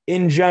was,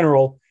 in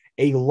general,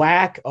 a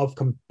lack of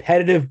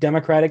competitive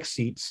Democratic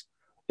seats,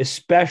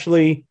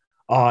 especially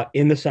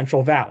in the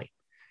Central Valley.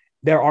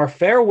 There are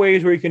fair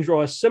ways where you can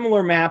draw a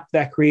similar map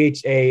that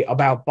creates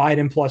about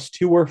Biden plus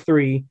 2 or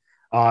 3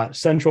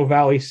 Central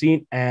Valley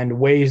seat, and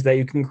ways that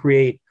you can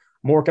create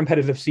more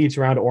competitive seats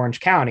around Orange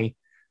County.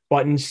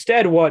 But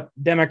instead, what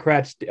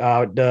Democrats,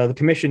 the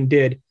commission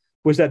did,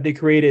 was that they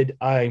created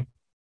a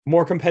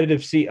more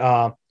competitive seat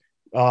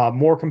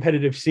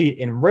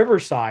in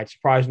Riverside,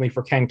 surprisingly,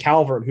 for Ken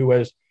Calvert, who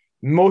was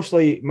most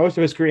of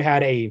his career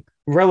had a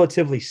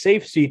relatively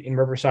safe seat in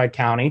Riverside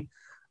County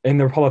in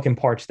the Republican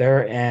parts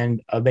there.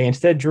 And they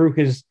instead drew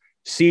his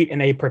seat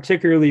in a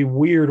particularly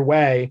weird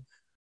way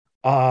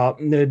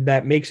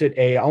that makes it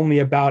only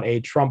about a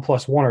Trump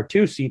plus 1 or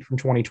 2 seat from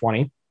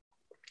 2020.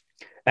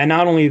 And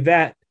not only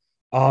that,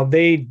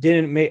 they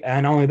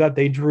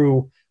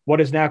drew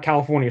what is now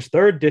California's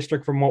 3rd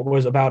district from what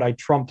was about a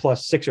Trump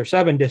plus 6 or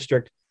 7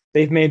 district.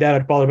 They've made that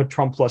about a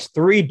Trump plus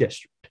 3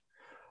 district.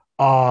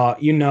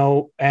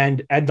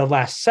 And at the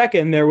last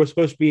second, there was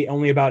supposed to be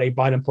only about a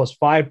Biden plus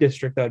 5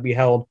 district that would be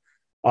held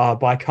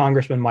by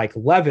Congressman Mike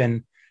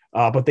Levin.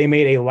 But they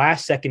made a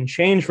last second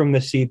change from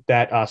the seat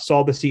that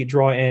saw the seat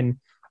draw in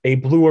a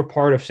bluer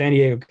part of San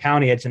Diego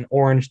County. It's an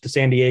orange to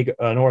San Diego,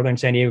 northern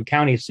San Diego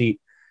County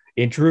seat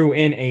It drew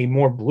in a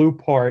more blue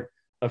part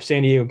of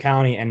San Diego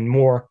County and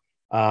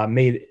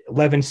made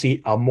 11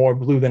 seat more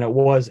blue than it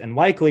was, and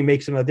likely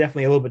makes them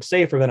definitely a little bit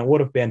safer than it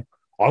would have been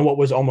on what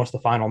was almost the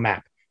final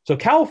map. So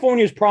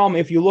California's problem,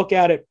 if you look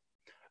at it,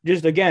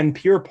 just again,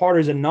 pure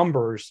partisan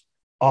numbers,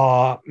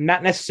 not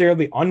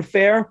necessarily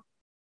unfair,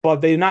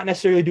 but they not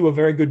necessarily do a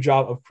very good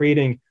job of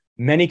creating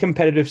many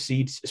competitive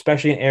seats,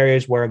 especially in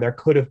areas where there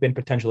could have been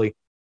potentially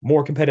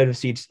more competitive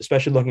seats,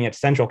 especially looking at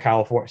Central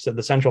California, so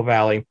the Central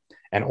Valley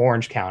and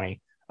Orange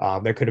County.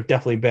 There could have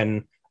definitely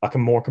been a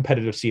more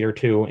competitive seat or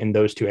two in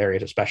those two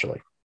areas,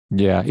 especially.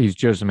 Yeah, he's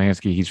Joe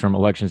Zemansky. He's from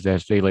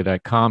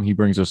elections-daily.com. He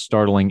brings us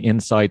startling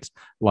insights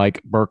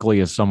like Berkeley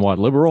is somewhat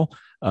liberal.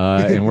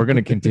 And we're going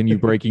to continue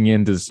breaking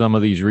into some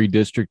of these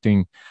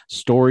redistricting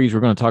stories.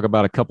 We're going to talk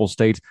about a couple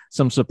states,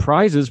 some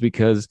surprises,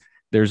 because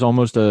there's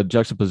almost a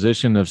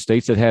juxtaposition of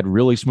states that had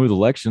really smooth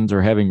elections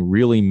or having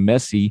really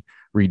messy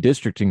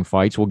redistricting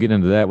fights. We'll get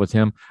into that with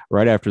him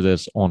right after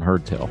this on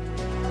Heard Tell.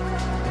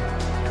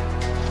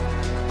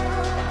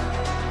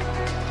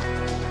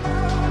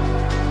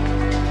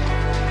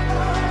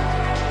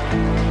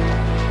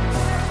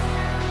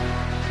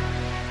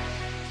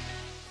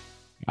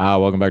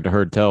 Welcome back to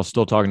Heard Tell.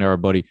 Still talking to our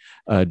buddy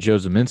Joe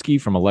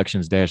Zemansky from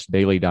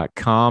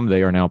elections-daily.com.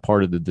 They are now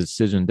part of the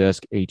Decision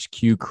Desk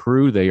HQ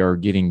crew. They are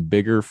getting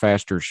bigger,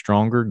 faster,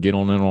 stronger. Get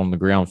on in on the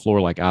ground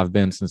floor like I've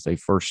been since they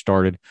first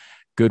started.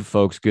 Good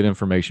folks, good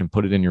information.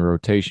 Put it in your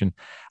rotation.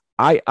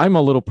 I'm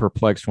a little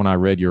perplexed when I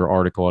read your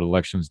article at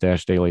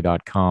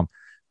elections-daily.com.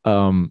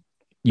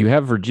 You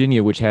have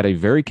Virginia, which had a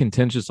very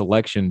contentious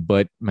election,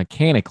 but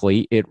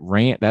mechanically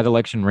that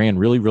election ran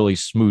really, really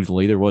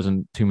smoothly. There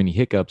wasn't too many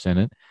hiccups in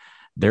it.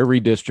 Their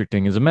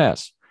redistricting is a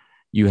mess.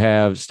 You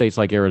have states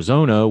like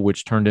Arizona,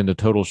 which turned into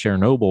total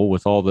Chernobyl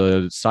with all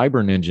the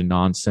cyber ninja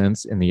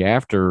nonsense and the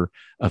after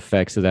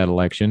effects of that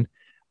election,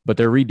 but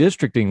their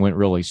redistricting went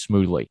really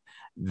smoothly.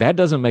 That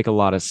doesn't make a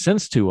lot of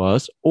sense to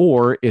us.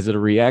 Or is it a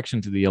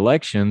reaction to the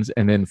elections,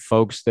 and then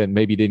folks that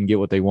maybe didn't get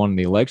what they wanted in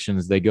the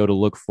elections, they go to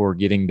look for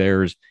getting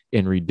theirs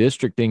in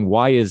redistricting?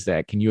 Why is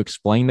that? Can you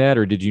explain that,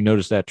 or did you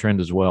notice that trend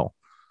as well?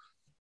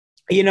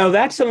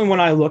 That's something when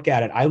I look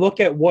at it, I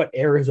look at what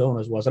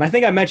Arizona's was. And I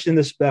think I mentioned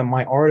this in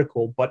my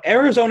article, but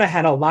Arizona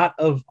had a lot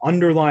of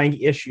underlying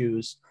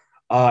issues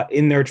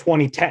in their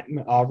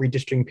 2010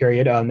 redistricting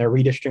period, and their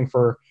redistricting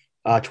for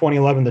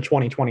 2011 to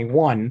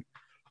 2021.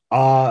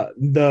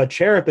 The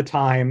chair at the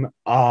time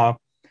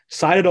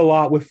sided a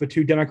lot with the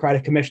two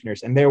Democratic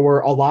commissioners, and there were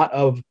a lot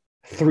of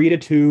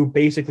 3-2,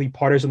 basically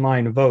partisan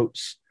line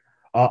votes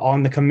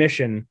on the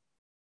commission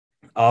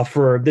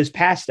for this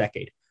past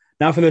decade.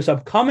 Now, for this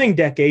upcoming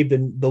decade,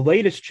 the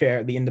latest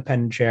chair, the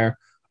independent chair,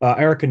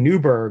 Erica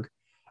Newberg,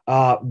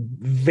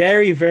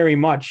 very, very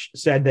much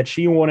said that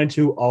she wanted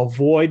to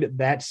avoid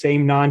that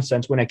same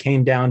nonsense when it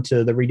came down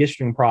to the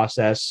redistricting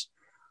process.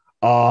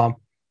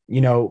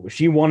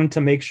 She wanted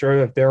to make sure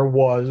that there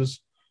was,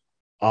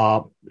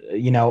 all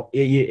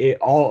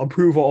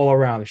approval all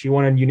around. She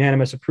wanted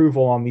unanimous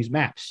approval on these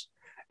maps.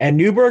 And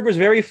Newberg was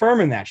very firm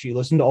in that. She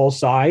listened to all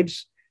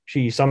sides.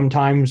 She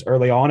sometimes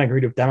early on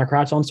agreed with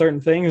Democrats on certain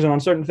things, and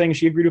on certain things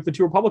she agreed with the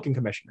two Republican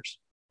commissioners.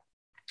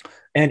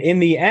 And in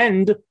the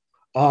end,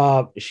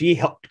 she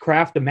helped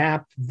craft a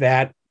map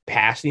that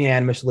passed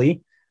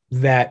unanimously,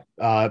 that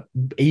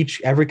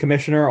every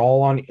commissioner,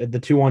 all on the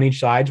two on each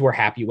sides, were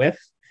happy with.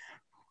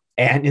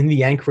 And in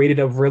the end, created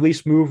a really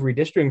smooth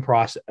redistricting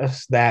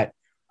process that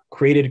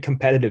created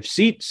competitive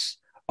seats,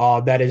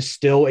 that is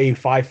still a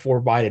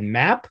 5-4 Biden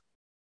map,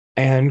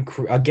 and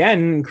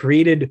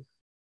created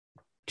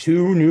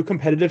two new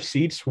competitive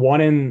seats, one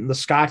in the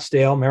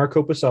Scottsdale,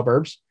 Maricopa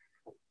suburbs,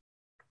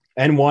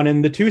 and one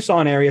in the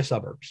Tucson area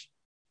suburbs.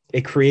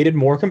 It created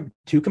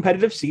two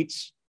competitive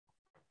seats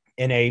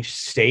in a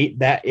state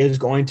that is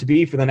going to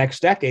be, for the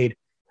next decade,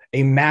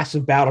 a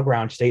massive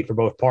battleground state for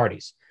both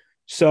parties.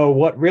 So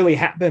what really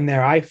happened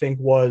there, I think,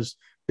 was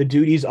the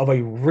duties of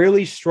a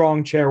really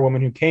strong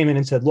chairwoman who came in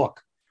and said,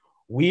 look,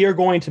 we are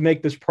going to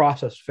make this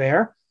process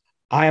fair.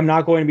 I am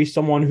not going to be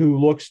someone who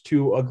looks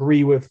to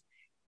agree with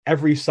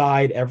every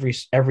side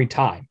every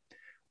time.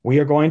 We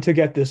are going to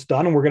get this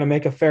done, and we're going to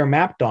make a fair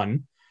map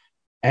done,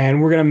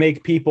 and we're going to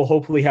make people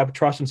hopefully have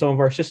trust in some of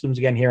our systems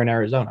again here in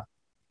Arizona.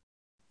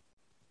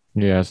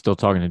 Yeah, still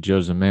talking to Joe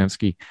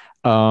Zemansky.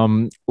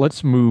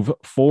 Let's move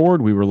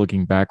forward. We were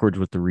looking backwards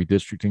with the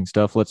redistricting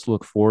stuff. Let's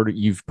look forward.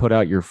 You've put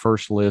out your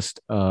first list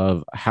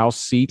of House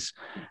seats.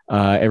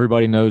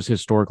 Everybody knows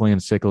historically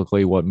and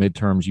cyclically what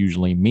midterms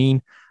usually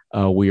mean.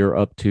 We are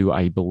up to,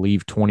 I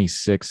believe,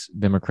 26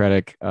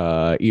 Democratic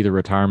either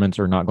retirements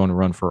or not going to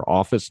run for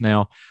office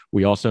now.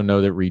 We also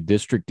know that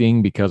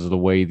redistricting, because of the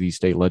way the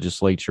state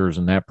legislatures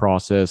and that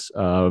process,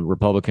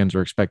 Republicans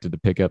are expected to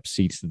pick up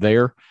seats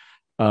there.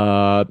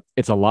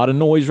 It's a lot of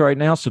noise right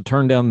now, so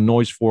turn down the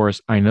noise for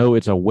us. I know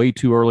it's a way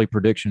too early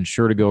prediction,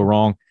 sure to go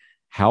wrong.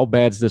 How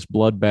bad's this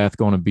bloodbath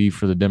going to be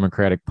for the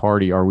Democratic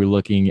Party? Are we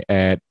looking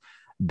at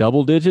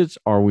double digits?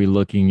 Are we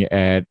looking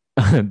at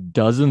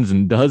dozens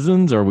and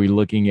dozens? Are we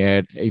looking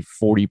at a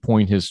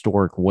 40-point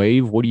historic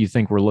wave? What do you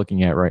think we're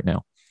looking at right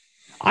now?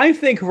 I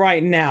think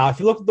right now, if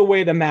you look at the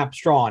way the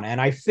map's drawn,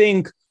 and I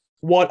think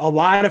what a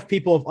lot of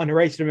people have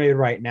underestimated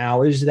right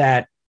now is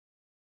that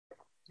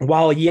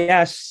while,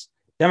 yes,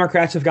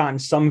 Democrats have gotten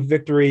some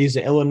victories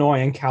in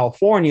Illinois and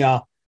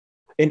California,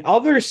 in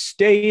other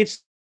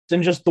states,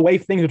 and just the way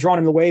things are drawn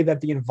and the way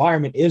that the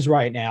environment is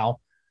right now,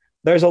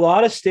 there's a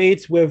lot of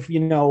states with,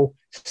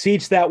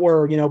 seats that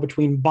were,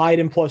 between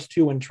Biden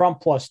 +2 and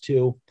Trump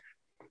 +2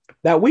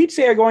 that we'd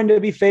say are going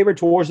to be favored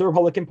towards the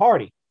Republican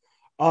Party.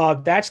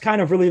 That's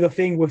kind of really the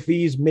thing with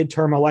these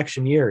midterm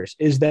election years,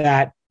 is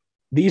that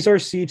these are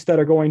seats that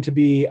are going to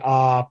be,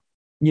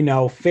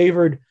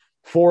 favored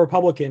for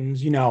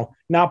Republicans,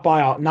 not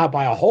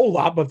by a whole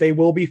lot, but they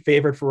will be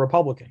favored for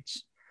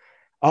Republicans.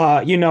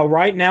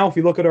 Right now, if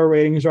you look at our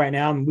ratings right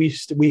now, and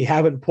we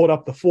haven't pulled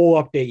up the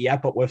full update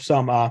yet, but with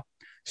some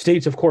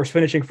states, of course,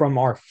 finishing from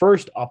our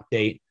first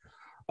update,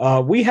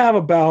 we have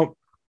about,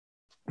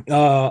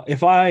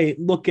 if I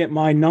look at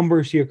my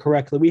numbers here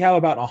correctly, we have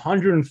about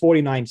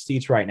 149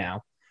 seats right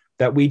now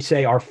that we'd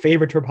say are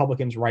favored to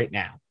Republicans right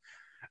now.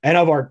 And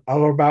of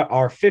about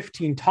our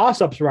 15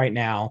 toss-ups right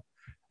now,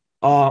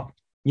 only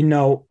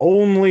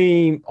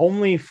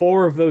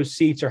 4 of those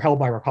seats are held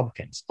by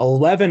Republicans.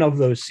 11 of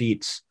those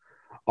seats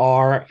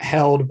are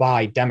held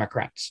by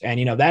Democrats. And,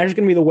 that is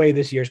going to be the way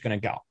this year is going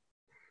to go.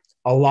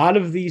 A lot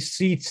of these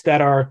seats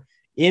that are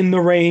in the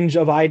range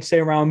of, I'd say,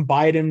 around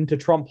Biden to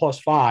Trump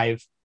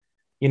 +5,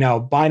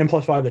 Biden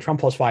 +5 to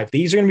Trump +5,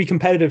 these are going to be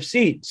competitive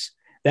seats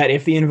that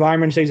if the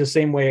environment stays the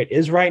same way it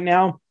is right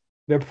now,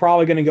 they're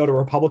probably going to go to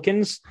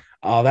Republicans.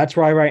 That's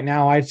why right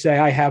now I'd say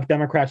I have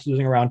Democrats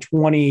losing around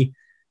 20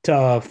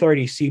 to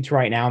 30 seats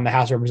right now in the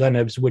House of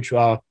Representatives, which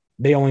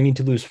they only need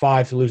to lose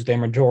 5 to lose their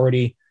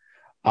majority.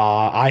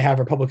 I have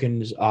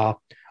Republicans.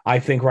 I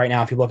think right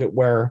now, if you look at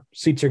where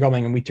seats are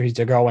going and which seats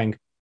are going,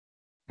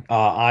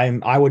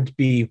 I would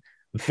be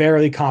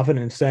fairly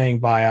confident in saying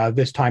by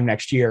this time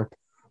next year,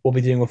 we'll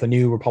be dealing with a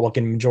new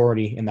Republican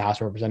majority in the House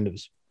of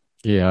Representatives.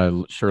 Yeah,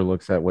 it sure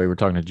looks that way. We're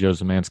talking to Joe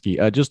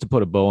Zemansky. Just to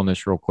put a bow on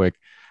this real quick,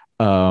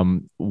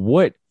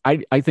 what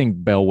I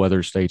think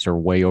bellwether states are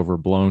way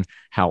overblown.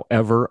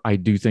 However, I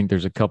do think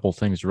there's a couple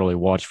things to really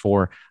watch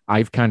for.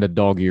 I've kind of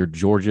dog-eared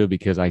Georgia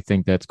because I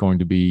think that's going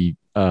to be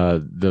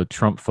the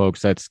Trump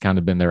folks. That's kind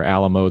of been their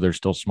Alamo. They're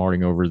still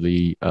smarting over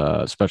the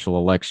special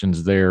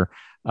elections there.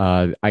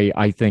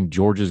 I think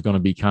Georgia is going to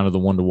be kind of the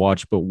one to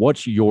watch. But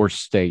what's your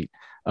state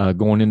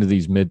going into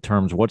these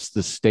midterms? What's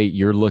the state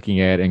you're looking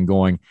at and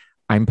going,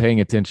 I'm paying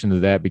attention to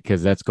that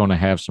because that's going to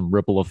have some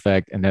ripple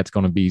effect, and that's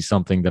going to be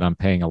something that I'm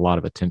paying a lot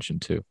of attention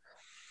to?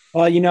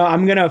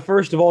 I'm going to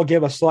first of all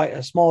give a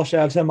small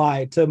shout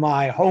out to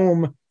my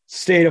home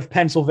state of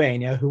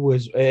Pennsylvania, who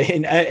was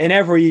in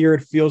every year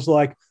it feels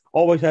like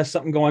always has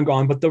something going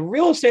on. But the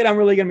real state I'm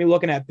really going to be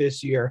looking at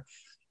this year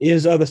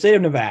is the state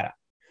of Nevada.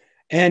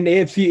 And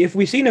if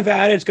we see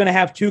Nevada, it's going to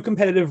have 2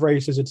 competitive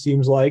races. It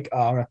seems like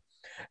they're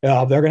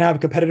going to have a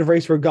competitive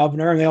race for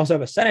governor, and they also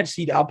have a Senate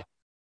seat up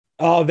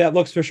that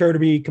looks for sure to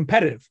be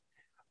competitive.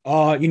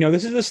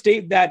 This is a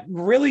state that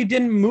really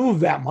didn't move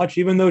that much,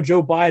 even though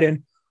Joe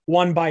Biden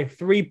won by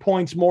 3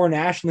 points more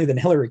nationally than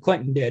Hillary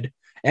Clinton did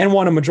and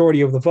won a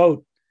majority of the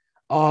vote.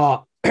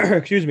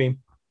 Excuse me.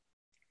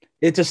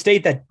 It's a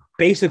state that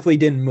basically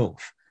didn't move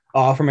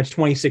from its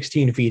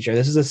 2016 feature.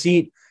 This is a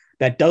state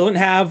that doesn't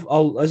have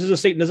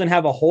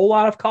a whole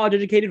lot of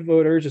college-educated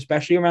voters,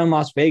 especially around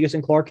Las Vegas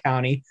and Clark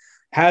County.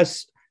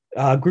 Has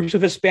groups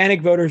of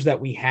Hispanic voters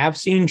that we have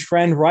seen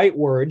trend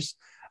rightwards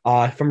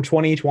from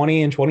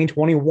 2020 and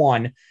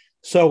 2021.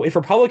 So if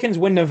Republicans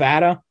win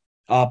Nevada,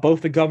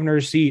 both the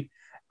governor's seat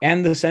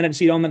and the Senate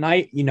seat on the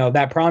night,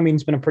 that probably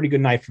means it's been a pretty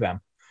good night for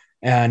them.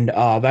 And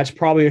that's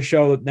probably a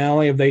show that not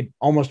only have they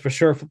almost for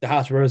sure flipped the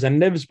House of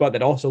Representatives, but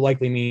that also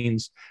likely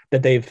means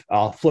that they've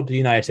flipped the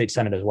United States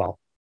Senate as well.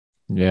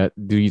 Yeah.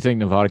 Do you think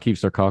Nevada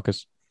keeps their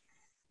caucus?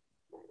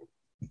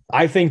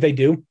 I think they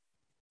do.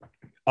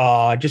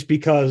 Just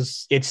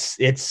because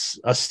it's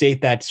a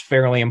state that's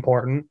fairly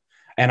important.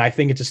 And I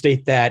think it's a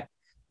state that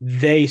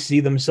they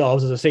see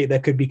themselves as a state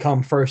that could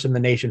become first in the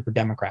nation for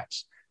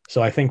Democrats.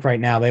 So I think right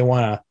now they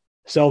want to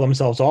sell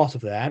themselves off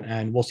of that,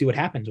 and we'll see what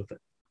happens with it.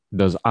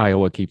 Does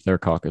Iowa keep their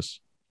caucus?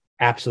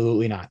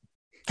 Absolutely not.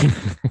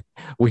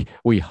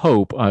 We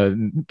hope,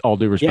 all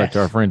due respect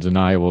to our friends in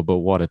Iowa, but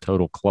what a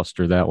total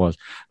cluster that was.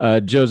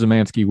 Joe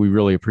Zemansky, we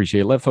really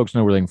appreciate it. Let folks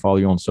know where they can follow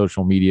you on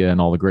social media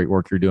and all the great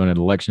work you're doing at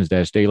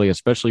Elections-Daily,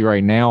 especially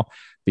right now,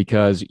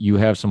 because you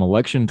have some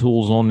election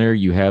tools on there,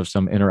 you have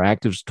some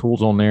interactive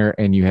tools on there,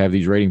 and you have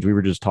these ratings we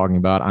were just talking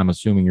about. I'm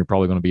assuming you're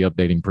probably going to be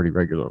updating pretty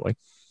regularly.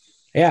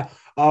 Yeah.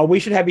 We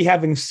should be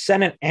having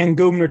Senate and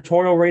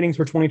gubernatorial ratings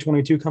for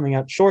 2022 coming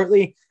out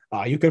shortly.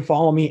 You can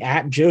follow me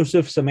at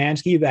Joseph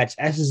Zemansky. That's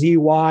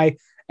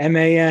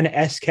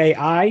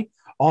SZYMANSKI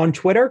on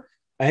Twitter.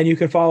 And you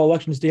can follow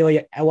Elections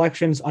Daily,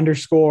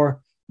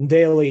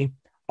 elections_daily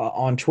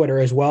on Twitter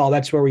as well.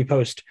 That's where we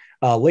post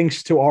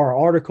links to our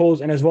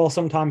articles and as well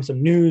sometimes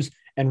some news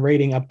and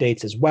rating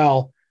updates as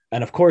well.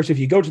 And of course, if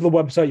you go to the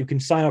website, you can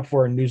sign up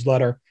for a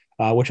newsletter,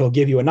 which will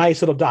give you a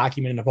nice little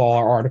document of all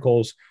our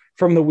articles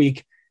from the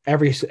week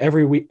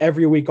every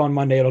week on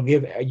Monday. It'll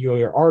give you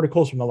your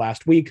articles from the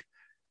last week.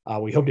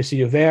 We hope to see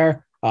you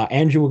there.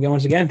 Andrew,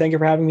 once again, thank you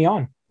for having me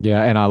on.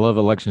 Yeah, and I love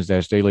Elections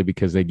Daily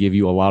because they give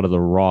you a lot of the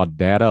raw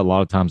data. A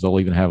lot of times they'll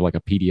even have like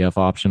a PDF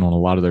option on a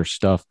lot of their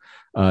stuff.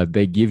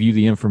 They give you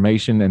the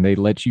information and they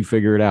let you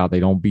figure it out. They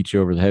don't beat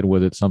you over the head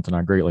with it. Something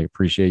I greatly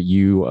appreciate.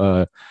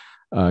 You,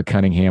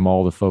 Cunningham,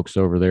 all the folks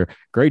over there.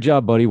 Great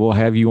job, buddy. We'll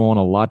have you on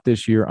a lot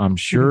this year. I'm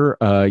sure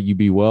you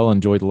be well.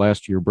 Enjoy the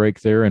last of your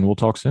break there, and we'll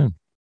talk soon.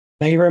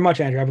 Thank you very much,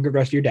 Andrew. Have a good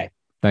rest of your day.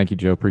 Thank you,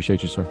 Joe.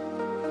 Appreciate you, sir.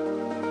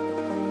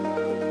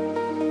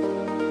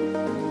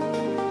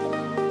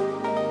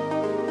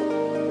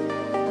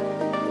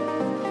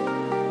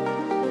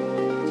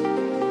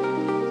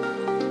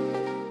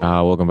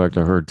 Welcome back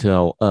to Heard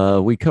Tell.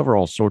 We cover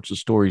all sorts of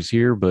stories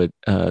here, but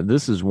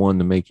this is one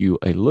to make you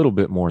a little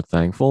bit more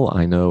thankful.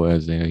 I know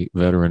as a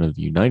veteran of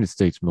the United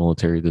States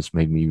military, this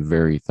made me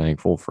very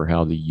thankful for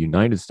how the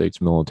United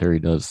States military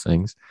does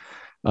things.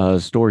 A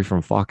story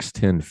from Fox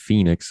 10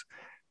 Phoenix.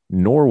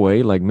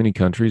 Norway, like many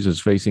countries,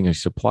 is facing a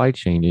supply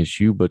chain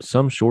issue, but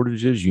some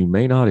shortages you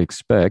may not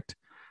expect.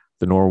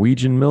 The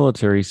Norwegian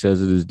military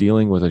says it is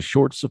dealing with a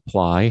short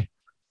supply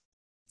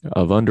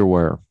of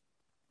underwear.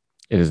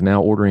 It is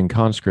now ordering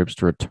conscripts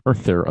to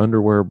return their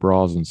underwear,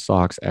 bras, and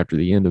socks after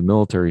the end of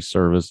military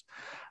service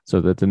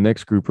so that the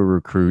next group of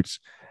recruits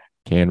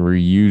can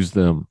reuse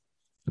them.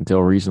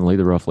 Until recently,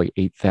 the roughly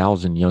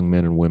 8,000 young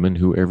men and women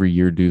who every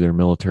year do their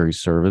military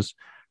service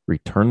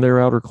returned their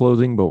outer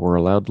clothing but were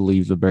allowed to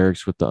leave the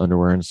barracks with the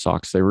underwear and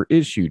socks they were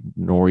issued.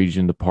 The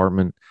Norwegian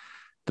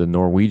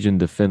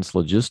Defense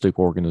Logistic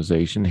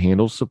Organization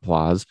handles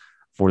supplies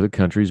for the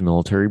country's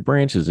military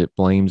branches. It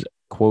blames,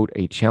 quote,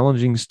 a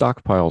challenging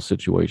stockpile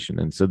situation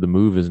and said the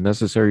move is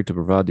necessary to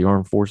provide the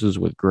armed forces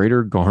with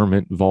greater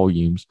garment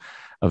volumes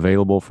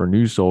available for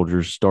new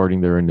soldiers starting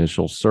their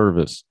initial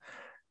service.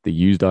 The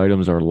used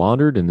items are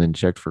laundered and then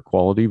checked for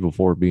quality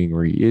before being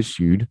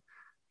reissued.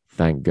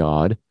 Thank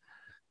God.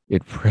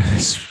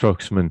 Press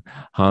spokesman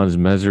Hans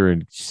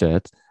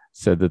Messersmith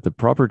said that the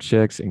proper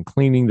checks and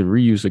cleaning the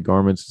reuse of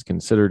garments is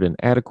considered an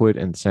adequate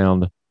and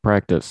sound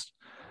practice.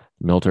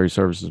 Military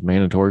service is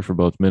mandatory for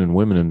both men and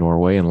women in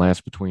Norway and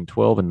lasts between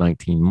 12 and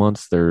 19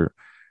 months. There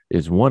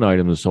is one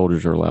item the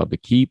soldiers are allowed to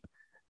keep,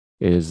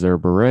 is their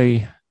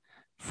beret.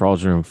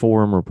 Fraudulent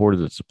Forum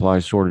reported that supply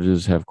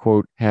shortages have,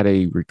 quote, had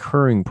a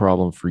recurring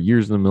problem for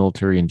years in the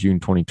military. In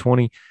June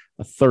 2020,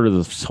 a third of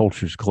the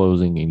soldiers'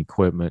 clothing and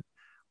equipment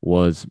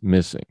was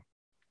missing.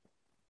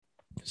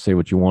 Say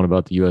what you want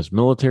about the U.S.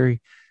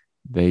 military.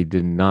 They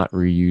did not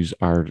reuse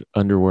our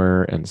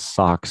underwear and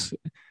socks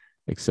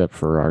except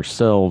for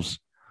ourselves.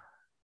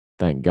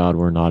 Thank God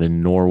we're not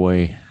in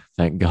Norway.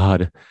 Thank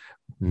God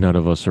none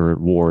of us are at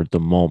war at the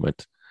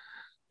moment.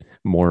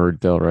 More Heard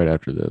Tell right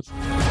after this.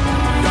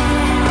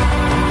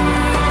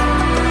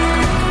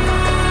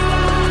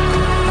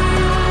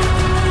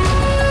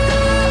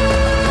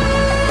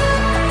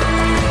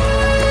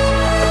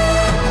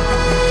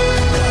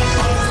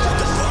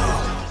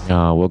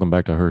 Welcome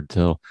back to Heard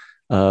Tell.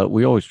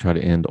 We always try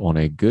to end on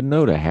a good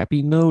note, a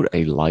happy note,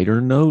 a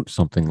lighter note,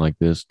 something like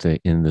this to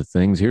end the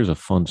things. Here's a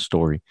fun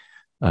story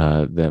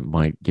that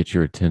might get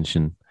your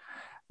attention.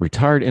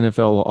 Retired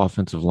NFL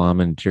offensive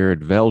lineman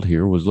Jared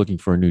Veldheer was looking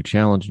for a new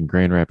challenge in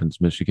Grand Rapids,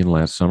 Michigan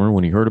last summer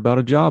when he heard about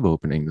a job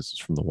opening. This is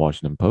from the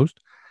Washington Post.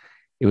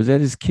 It was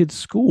at his kid's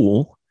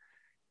school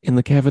in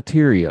the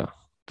cafeteria.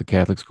 The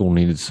Catholic school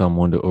needed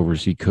someone to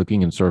oversee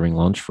cooking and serving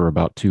lunch for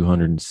about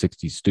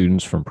 260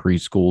 students from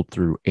preschool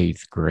through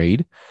 8th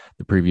grade.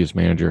 The previous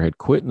manager had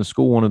quit, and the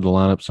school wanted to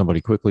line up somebody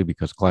quickly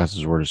because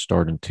classes were to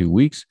start in 2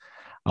 weeks.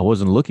 I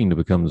wasn't looking to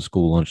become the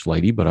school lunch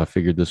lady, but I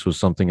figured this was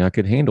something I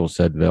could handle,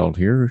 said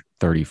Veldheer,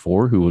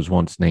 34, who was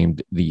once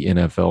named the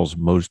NFL's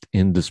most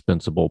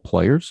indispensable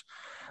players.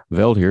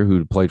 Veldheer,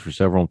 who played for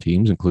several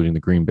teams, including the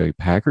Green Bay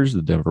Packers,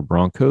 the Denver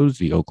Broncos,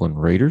 the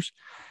Oakland Raiders,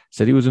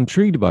 said he was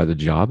intrigued by the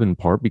job in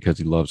part because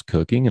he loves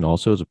cooking, and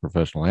also as a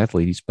professional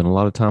athlete, he spent a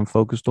lot of time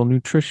focused on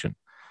nutrition.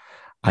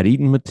 I'd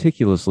eaten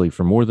meticulously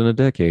for more than a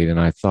decade, and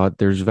I thought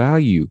there's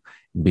value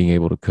in being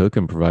able to cook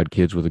and provide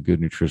kids with a good,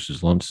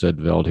 nutritious lunch, said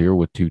Veldheer,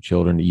 with 2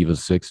 children, Eva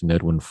 6 and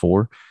Edwin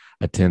 4,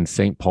 attend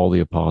St. Paul the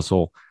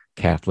Apostle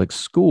Catholic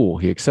School.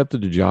 He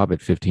accepted the job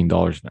at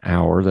 $15 an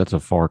hour. That's a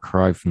far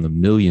cry from the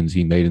millions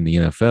he made in the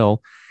NFL,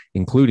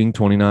 including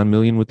 $29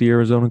 million with the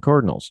Arizona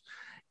Cardinals.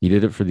 He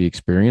did it for the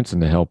experience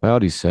and to help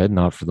out, he said,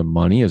 not for the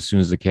money. As soon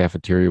as the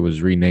cafeteria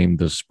was renamed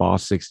the Spa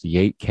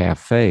 68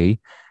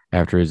 Cafe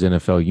after his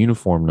NFL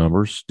uniform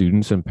number,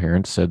 students and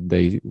parents said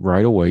they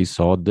right away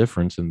saw a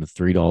difference in the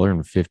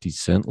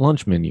 $3.50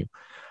 lunch menu.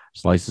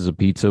 Slices of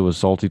pizza with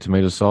salty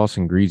tomato sauce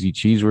and greasy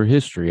cheese were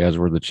history, as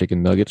were the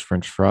chicken nuggets,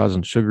 French fries,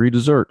 and sugary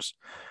desserts.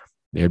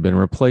 They had been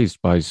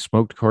replaced by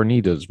smoked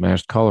carnitas,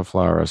 mashed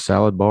cauliflower, a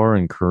salad bar,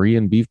 and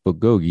Korean beef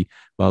bulgogi,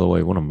 by the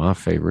way, one of my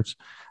favorites,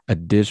 a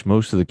dish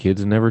most of the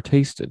kids had never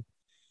tasted.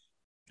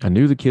 I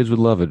knew the kids would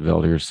love it,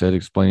 Veldheer said,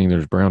 explaining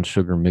there's brown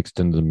sugar mixed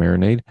into the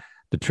marinade.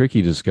 The trick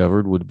he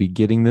discovered would be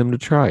getting them to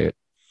try it.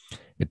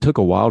 It took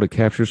a while to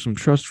capture some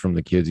trust from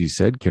the kids, he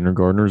said.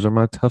 Kindergartners are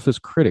my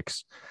toughest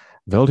critics.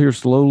 Veldheer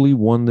slowly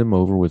won them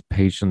over with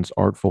patience,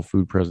 artful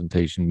food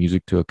presentation,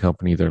 music to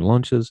accompany their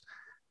lunches,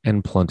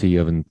 and plenty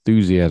of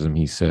enthusiasm,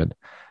 he said.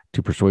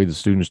 To persuade the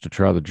students to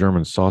try the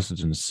German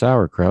sausage and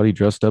sauerkraut, he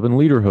dressed up in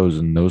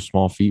lederhosen, no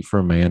small feat for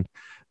a man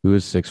who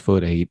is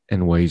 6'8"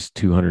 and weighs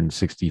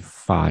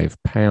 265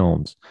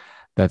 pounds.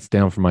 That's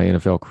down from my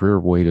NFL career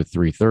weight of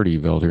 330,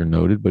 Veldheer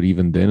noted, but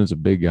even then, as a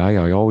big guy,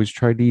 I always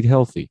tried to eat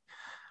healthy.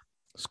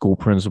 School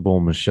principal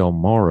Michelle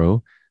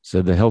Morrow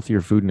said the healthier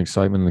food and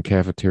excitement in the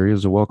cafeteria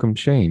is a welcome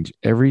change.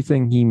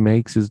 Everything he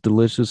makes is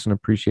delicious and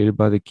appreciated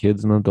by the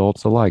kids and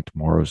adults alike,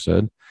 Morrow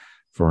said.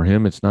 For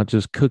him, it's not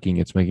just cooking,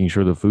 it's making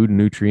sure the food and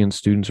nutrients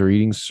students are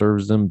eating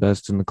serves them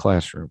best in the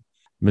classroom.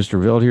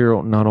 Mr.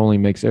 Veldheer not only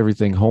makes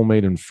everything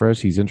homemade and fresh,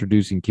 he's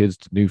introducing kids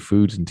to new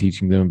foods and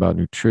teaching them about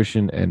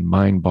nutrition and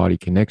mind-body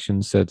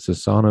connection, said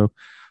Sassano,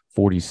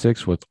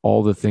 46. With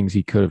all the things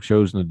he could have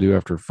chosen to do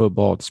after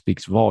football, it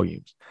speaks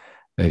volumes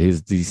that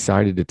he's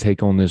decided to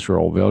take on this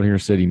role. Veldheer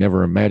said he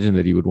never imagined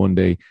that he would one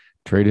day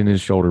trade in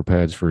his shoulder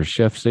pads for a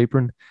chef's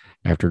apron.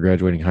 After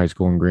graduating high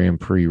school in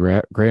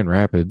Grand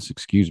Rapids,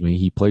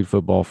 he played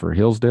football for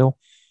Hillsdale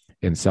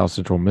in South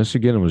Central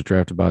Michigan and was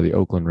drafted by the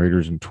Oakland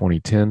Raiders in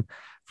 2010.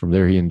 From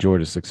there, he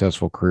enjoyed a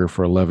successful career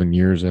for 11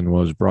 years and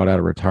was brought out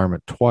of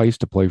retirement twice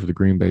to play for the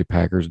Green Bay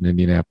Packers and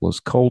Indianapolis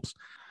Colts.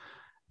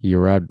 He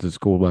arrived at the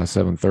school by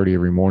 7:30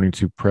 every morning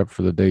to prep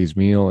for the day's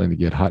meal and to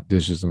get hot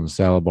dishes on the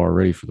salad bar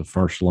ready for the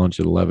first lunch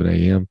at 11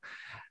 a.m.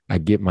 I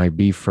get my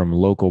beef from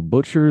local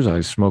butchers. I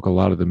smoke a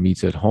lot of the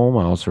meats at home.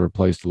 I also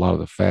replaced a lot of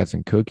the fats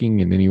in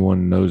cooking, and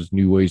anyone knows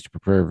new ways to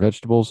prepare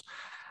vegetables,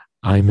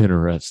 I'm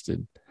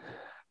interested.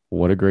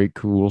 What a great,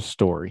 cool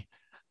story.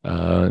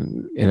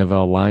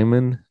 NFL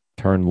lineman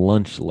turned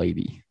lunch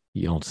lady.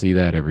 You don't see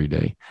that every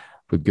day,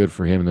 but good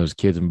for him and those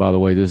kids. And by the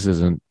way, this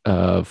isn't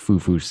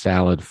foo-foo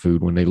salad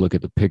food. When they look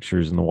at the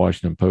pictures in the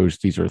Washington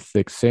Post, these are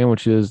thick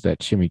sandwiches. That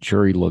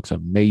chimichurri looks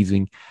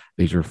amazing.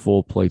 These are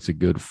full plates of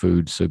good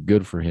food. So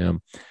good for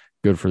him.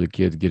 Good for the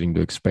kids getting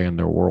to expand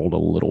their world a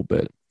little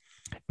bit.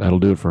 That'll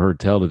do it for Heard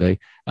Tell today.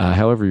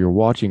 However you're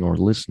watching or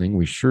listening,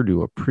 we sure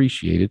do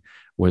appreciate it.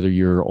 Whether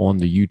you're on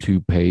the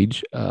YouTube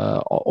page,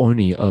 on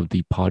any of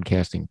the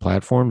podcasting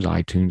platforms,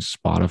 iTunes,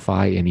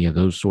 Spotify, any of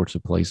those sorts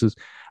of places,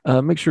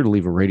 make sure to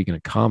leave a rating and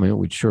a comment.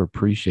 We'd sure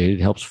appreciate it.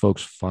 It helps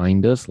folks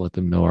find us, let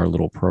them know our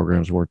little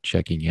program's worth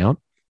checking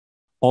out.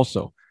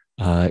 Also,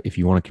 if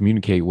you want to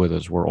communicate with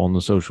us, we're on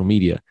the social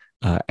media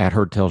at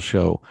Heard Tell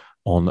Show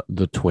on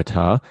the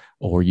Twitter,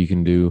 or you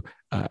can do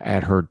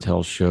at Heard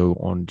Tell Show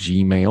on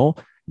Gmail.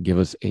 Give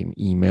us an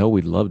email.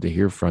 We'd love to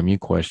hear from you.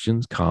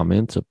 Questions,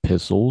 comments,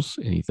 epistles,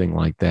 anything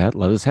like that.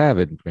 Let us have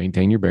it.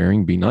 Maintain your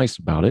bearing. Be nice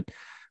about it.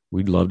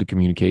 We'd love to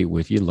communicate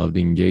with you. Love to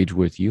engage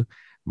with you.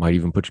 Might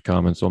even put your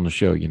comments on the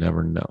show. You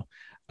never know.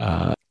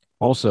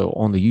 Also,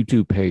 on the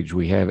YouTube page,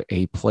 we have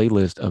a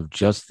playlist of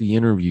just the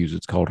interviews.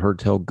 It's called Heard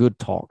Tell Good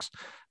Talks.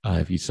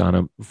 If you sign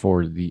up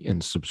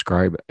and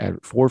subscribe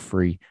for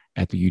free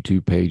at the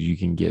YouTube page, you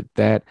can get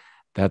that.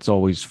 That's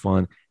always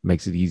fun.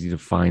 Makes it easy to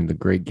find the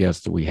great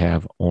guests that we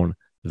have on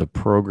the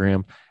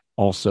program.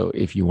 Also,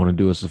 if you want to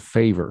do us a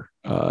favor,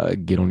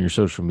 get on your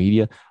social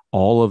media.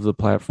 All of the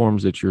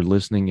platforms that you're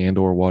listening and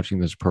or watching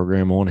this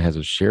program on has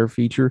a share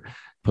feature.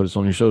 Put us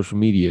on your social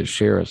media,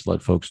 share us,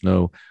 let folks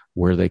know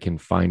where they can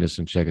find us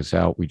and check us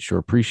out. We'd sure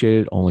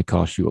appreciate it. Only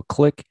costs you a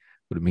click,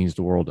 but it means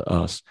the world to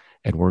us.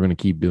 And we're going to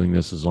keep doing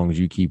this as long as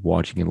you keep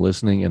watching and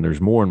listening. And there's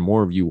more and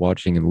more of you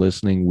watching and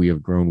listening. We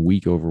have grown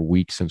week over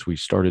week since we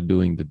started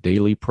doing the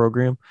daily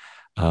program.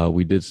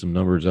 We did some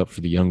numbers up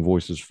for the Young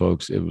Voices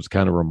folks. It was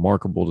kind of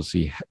remarkable to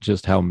see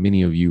just how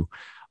many of you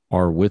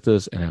are with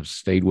us and have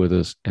stayed with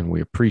us. And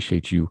we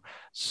appreciate you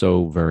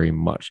so very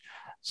much.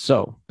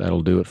 So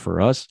that'll do it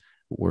for us.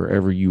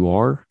 Wherever you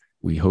are,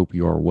 we hope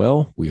you are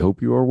well. We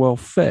hope you are well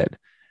fed.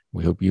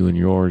 We hope you and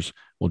yours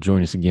will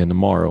join us again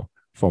tomorrow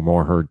for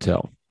more Heard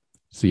Tell.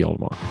 See y'all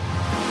tomorrow.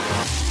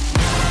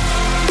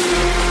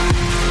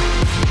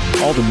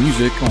 All the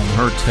music on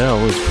Heard Tell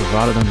is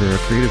provided under a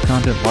Creative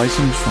Content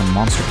license from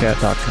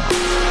monstercat.com.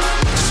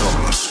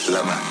 Somos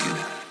la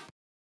máquina.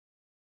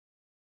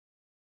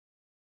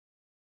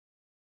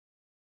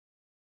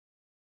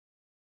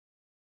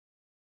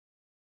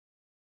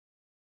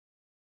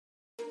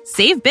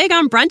 Save big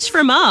on brunch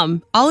for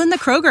mom, all in the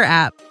Kroger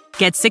app.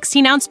 Get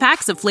 16-ounce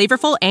packs of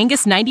flavorful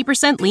Angus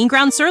 90% lean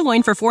ground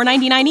sirloin for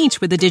 $4.99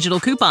 each with a digital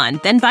coupon.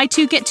 Then buy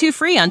 2, get 2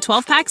 free on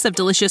 12 packs of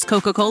delicious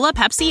Coca-Cola,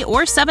 Pepsi,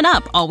 or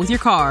 7-Up, all with your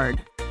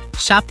card.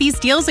 Shop these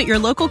deals at your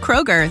local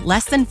Kroger,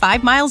 less than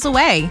 5 miles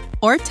away.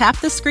 Or tap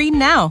the screen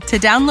now to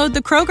download the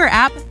Kroger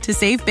app to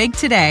save big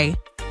today.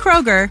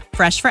 Kroger,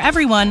 fresh for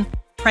everyone.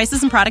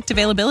 Prices and product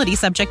availability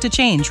subject to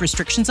change.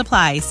 Restrictions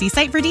apply. See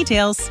site for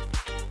details.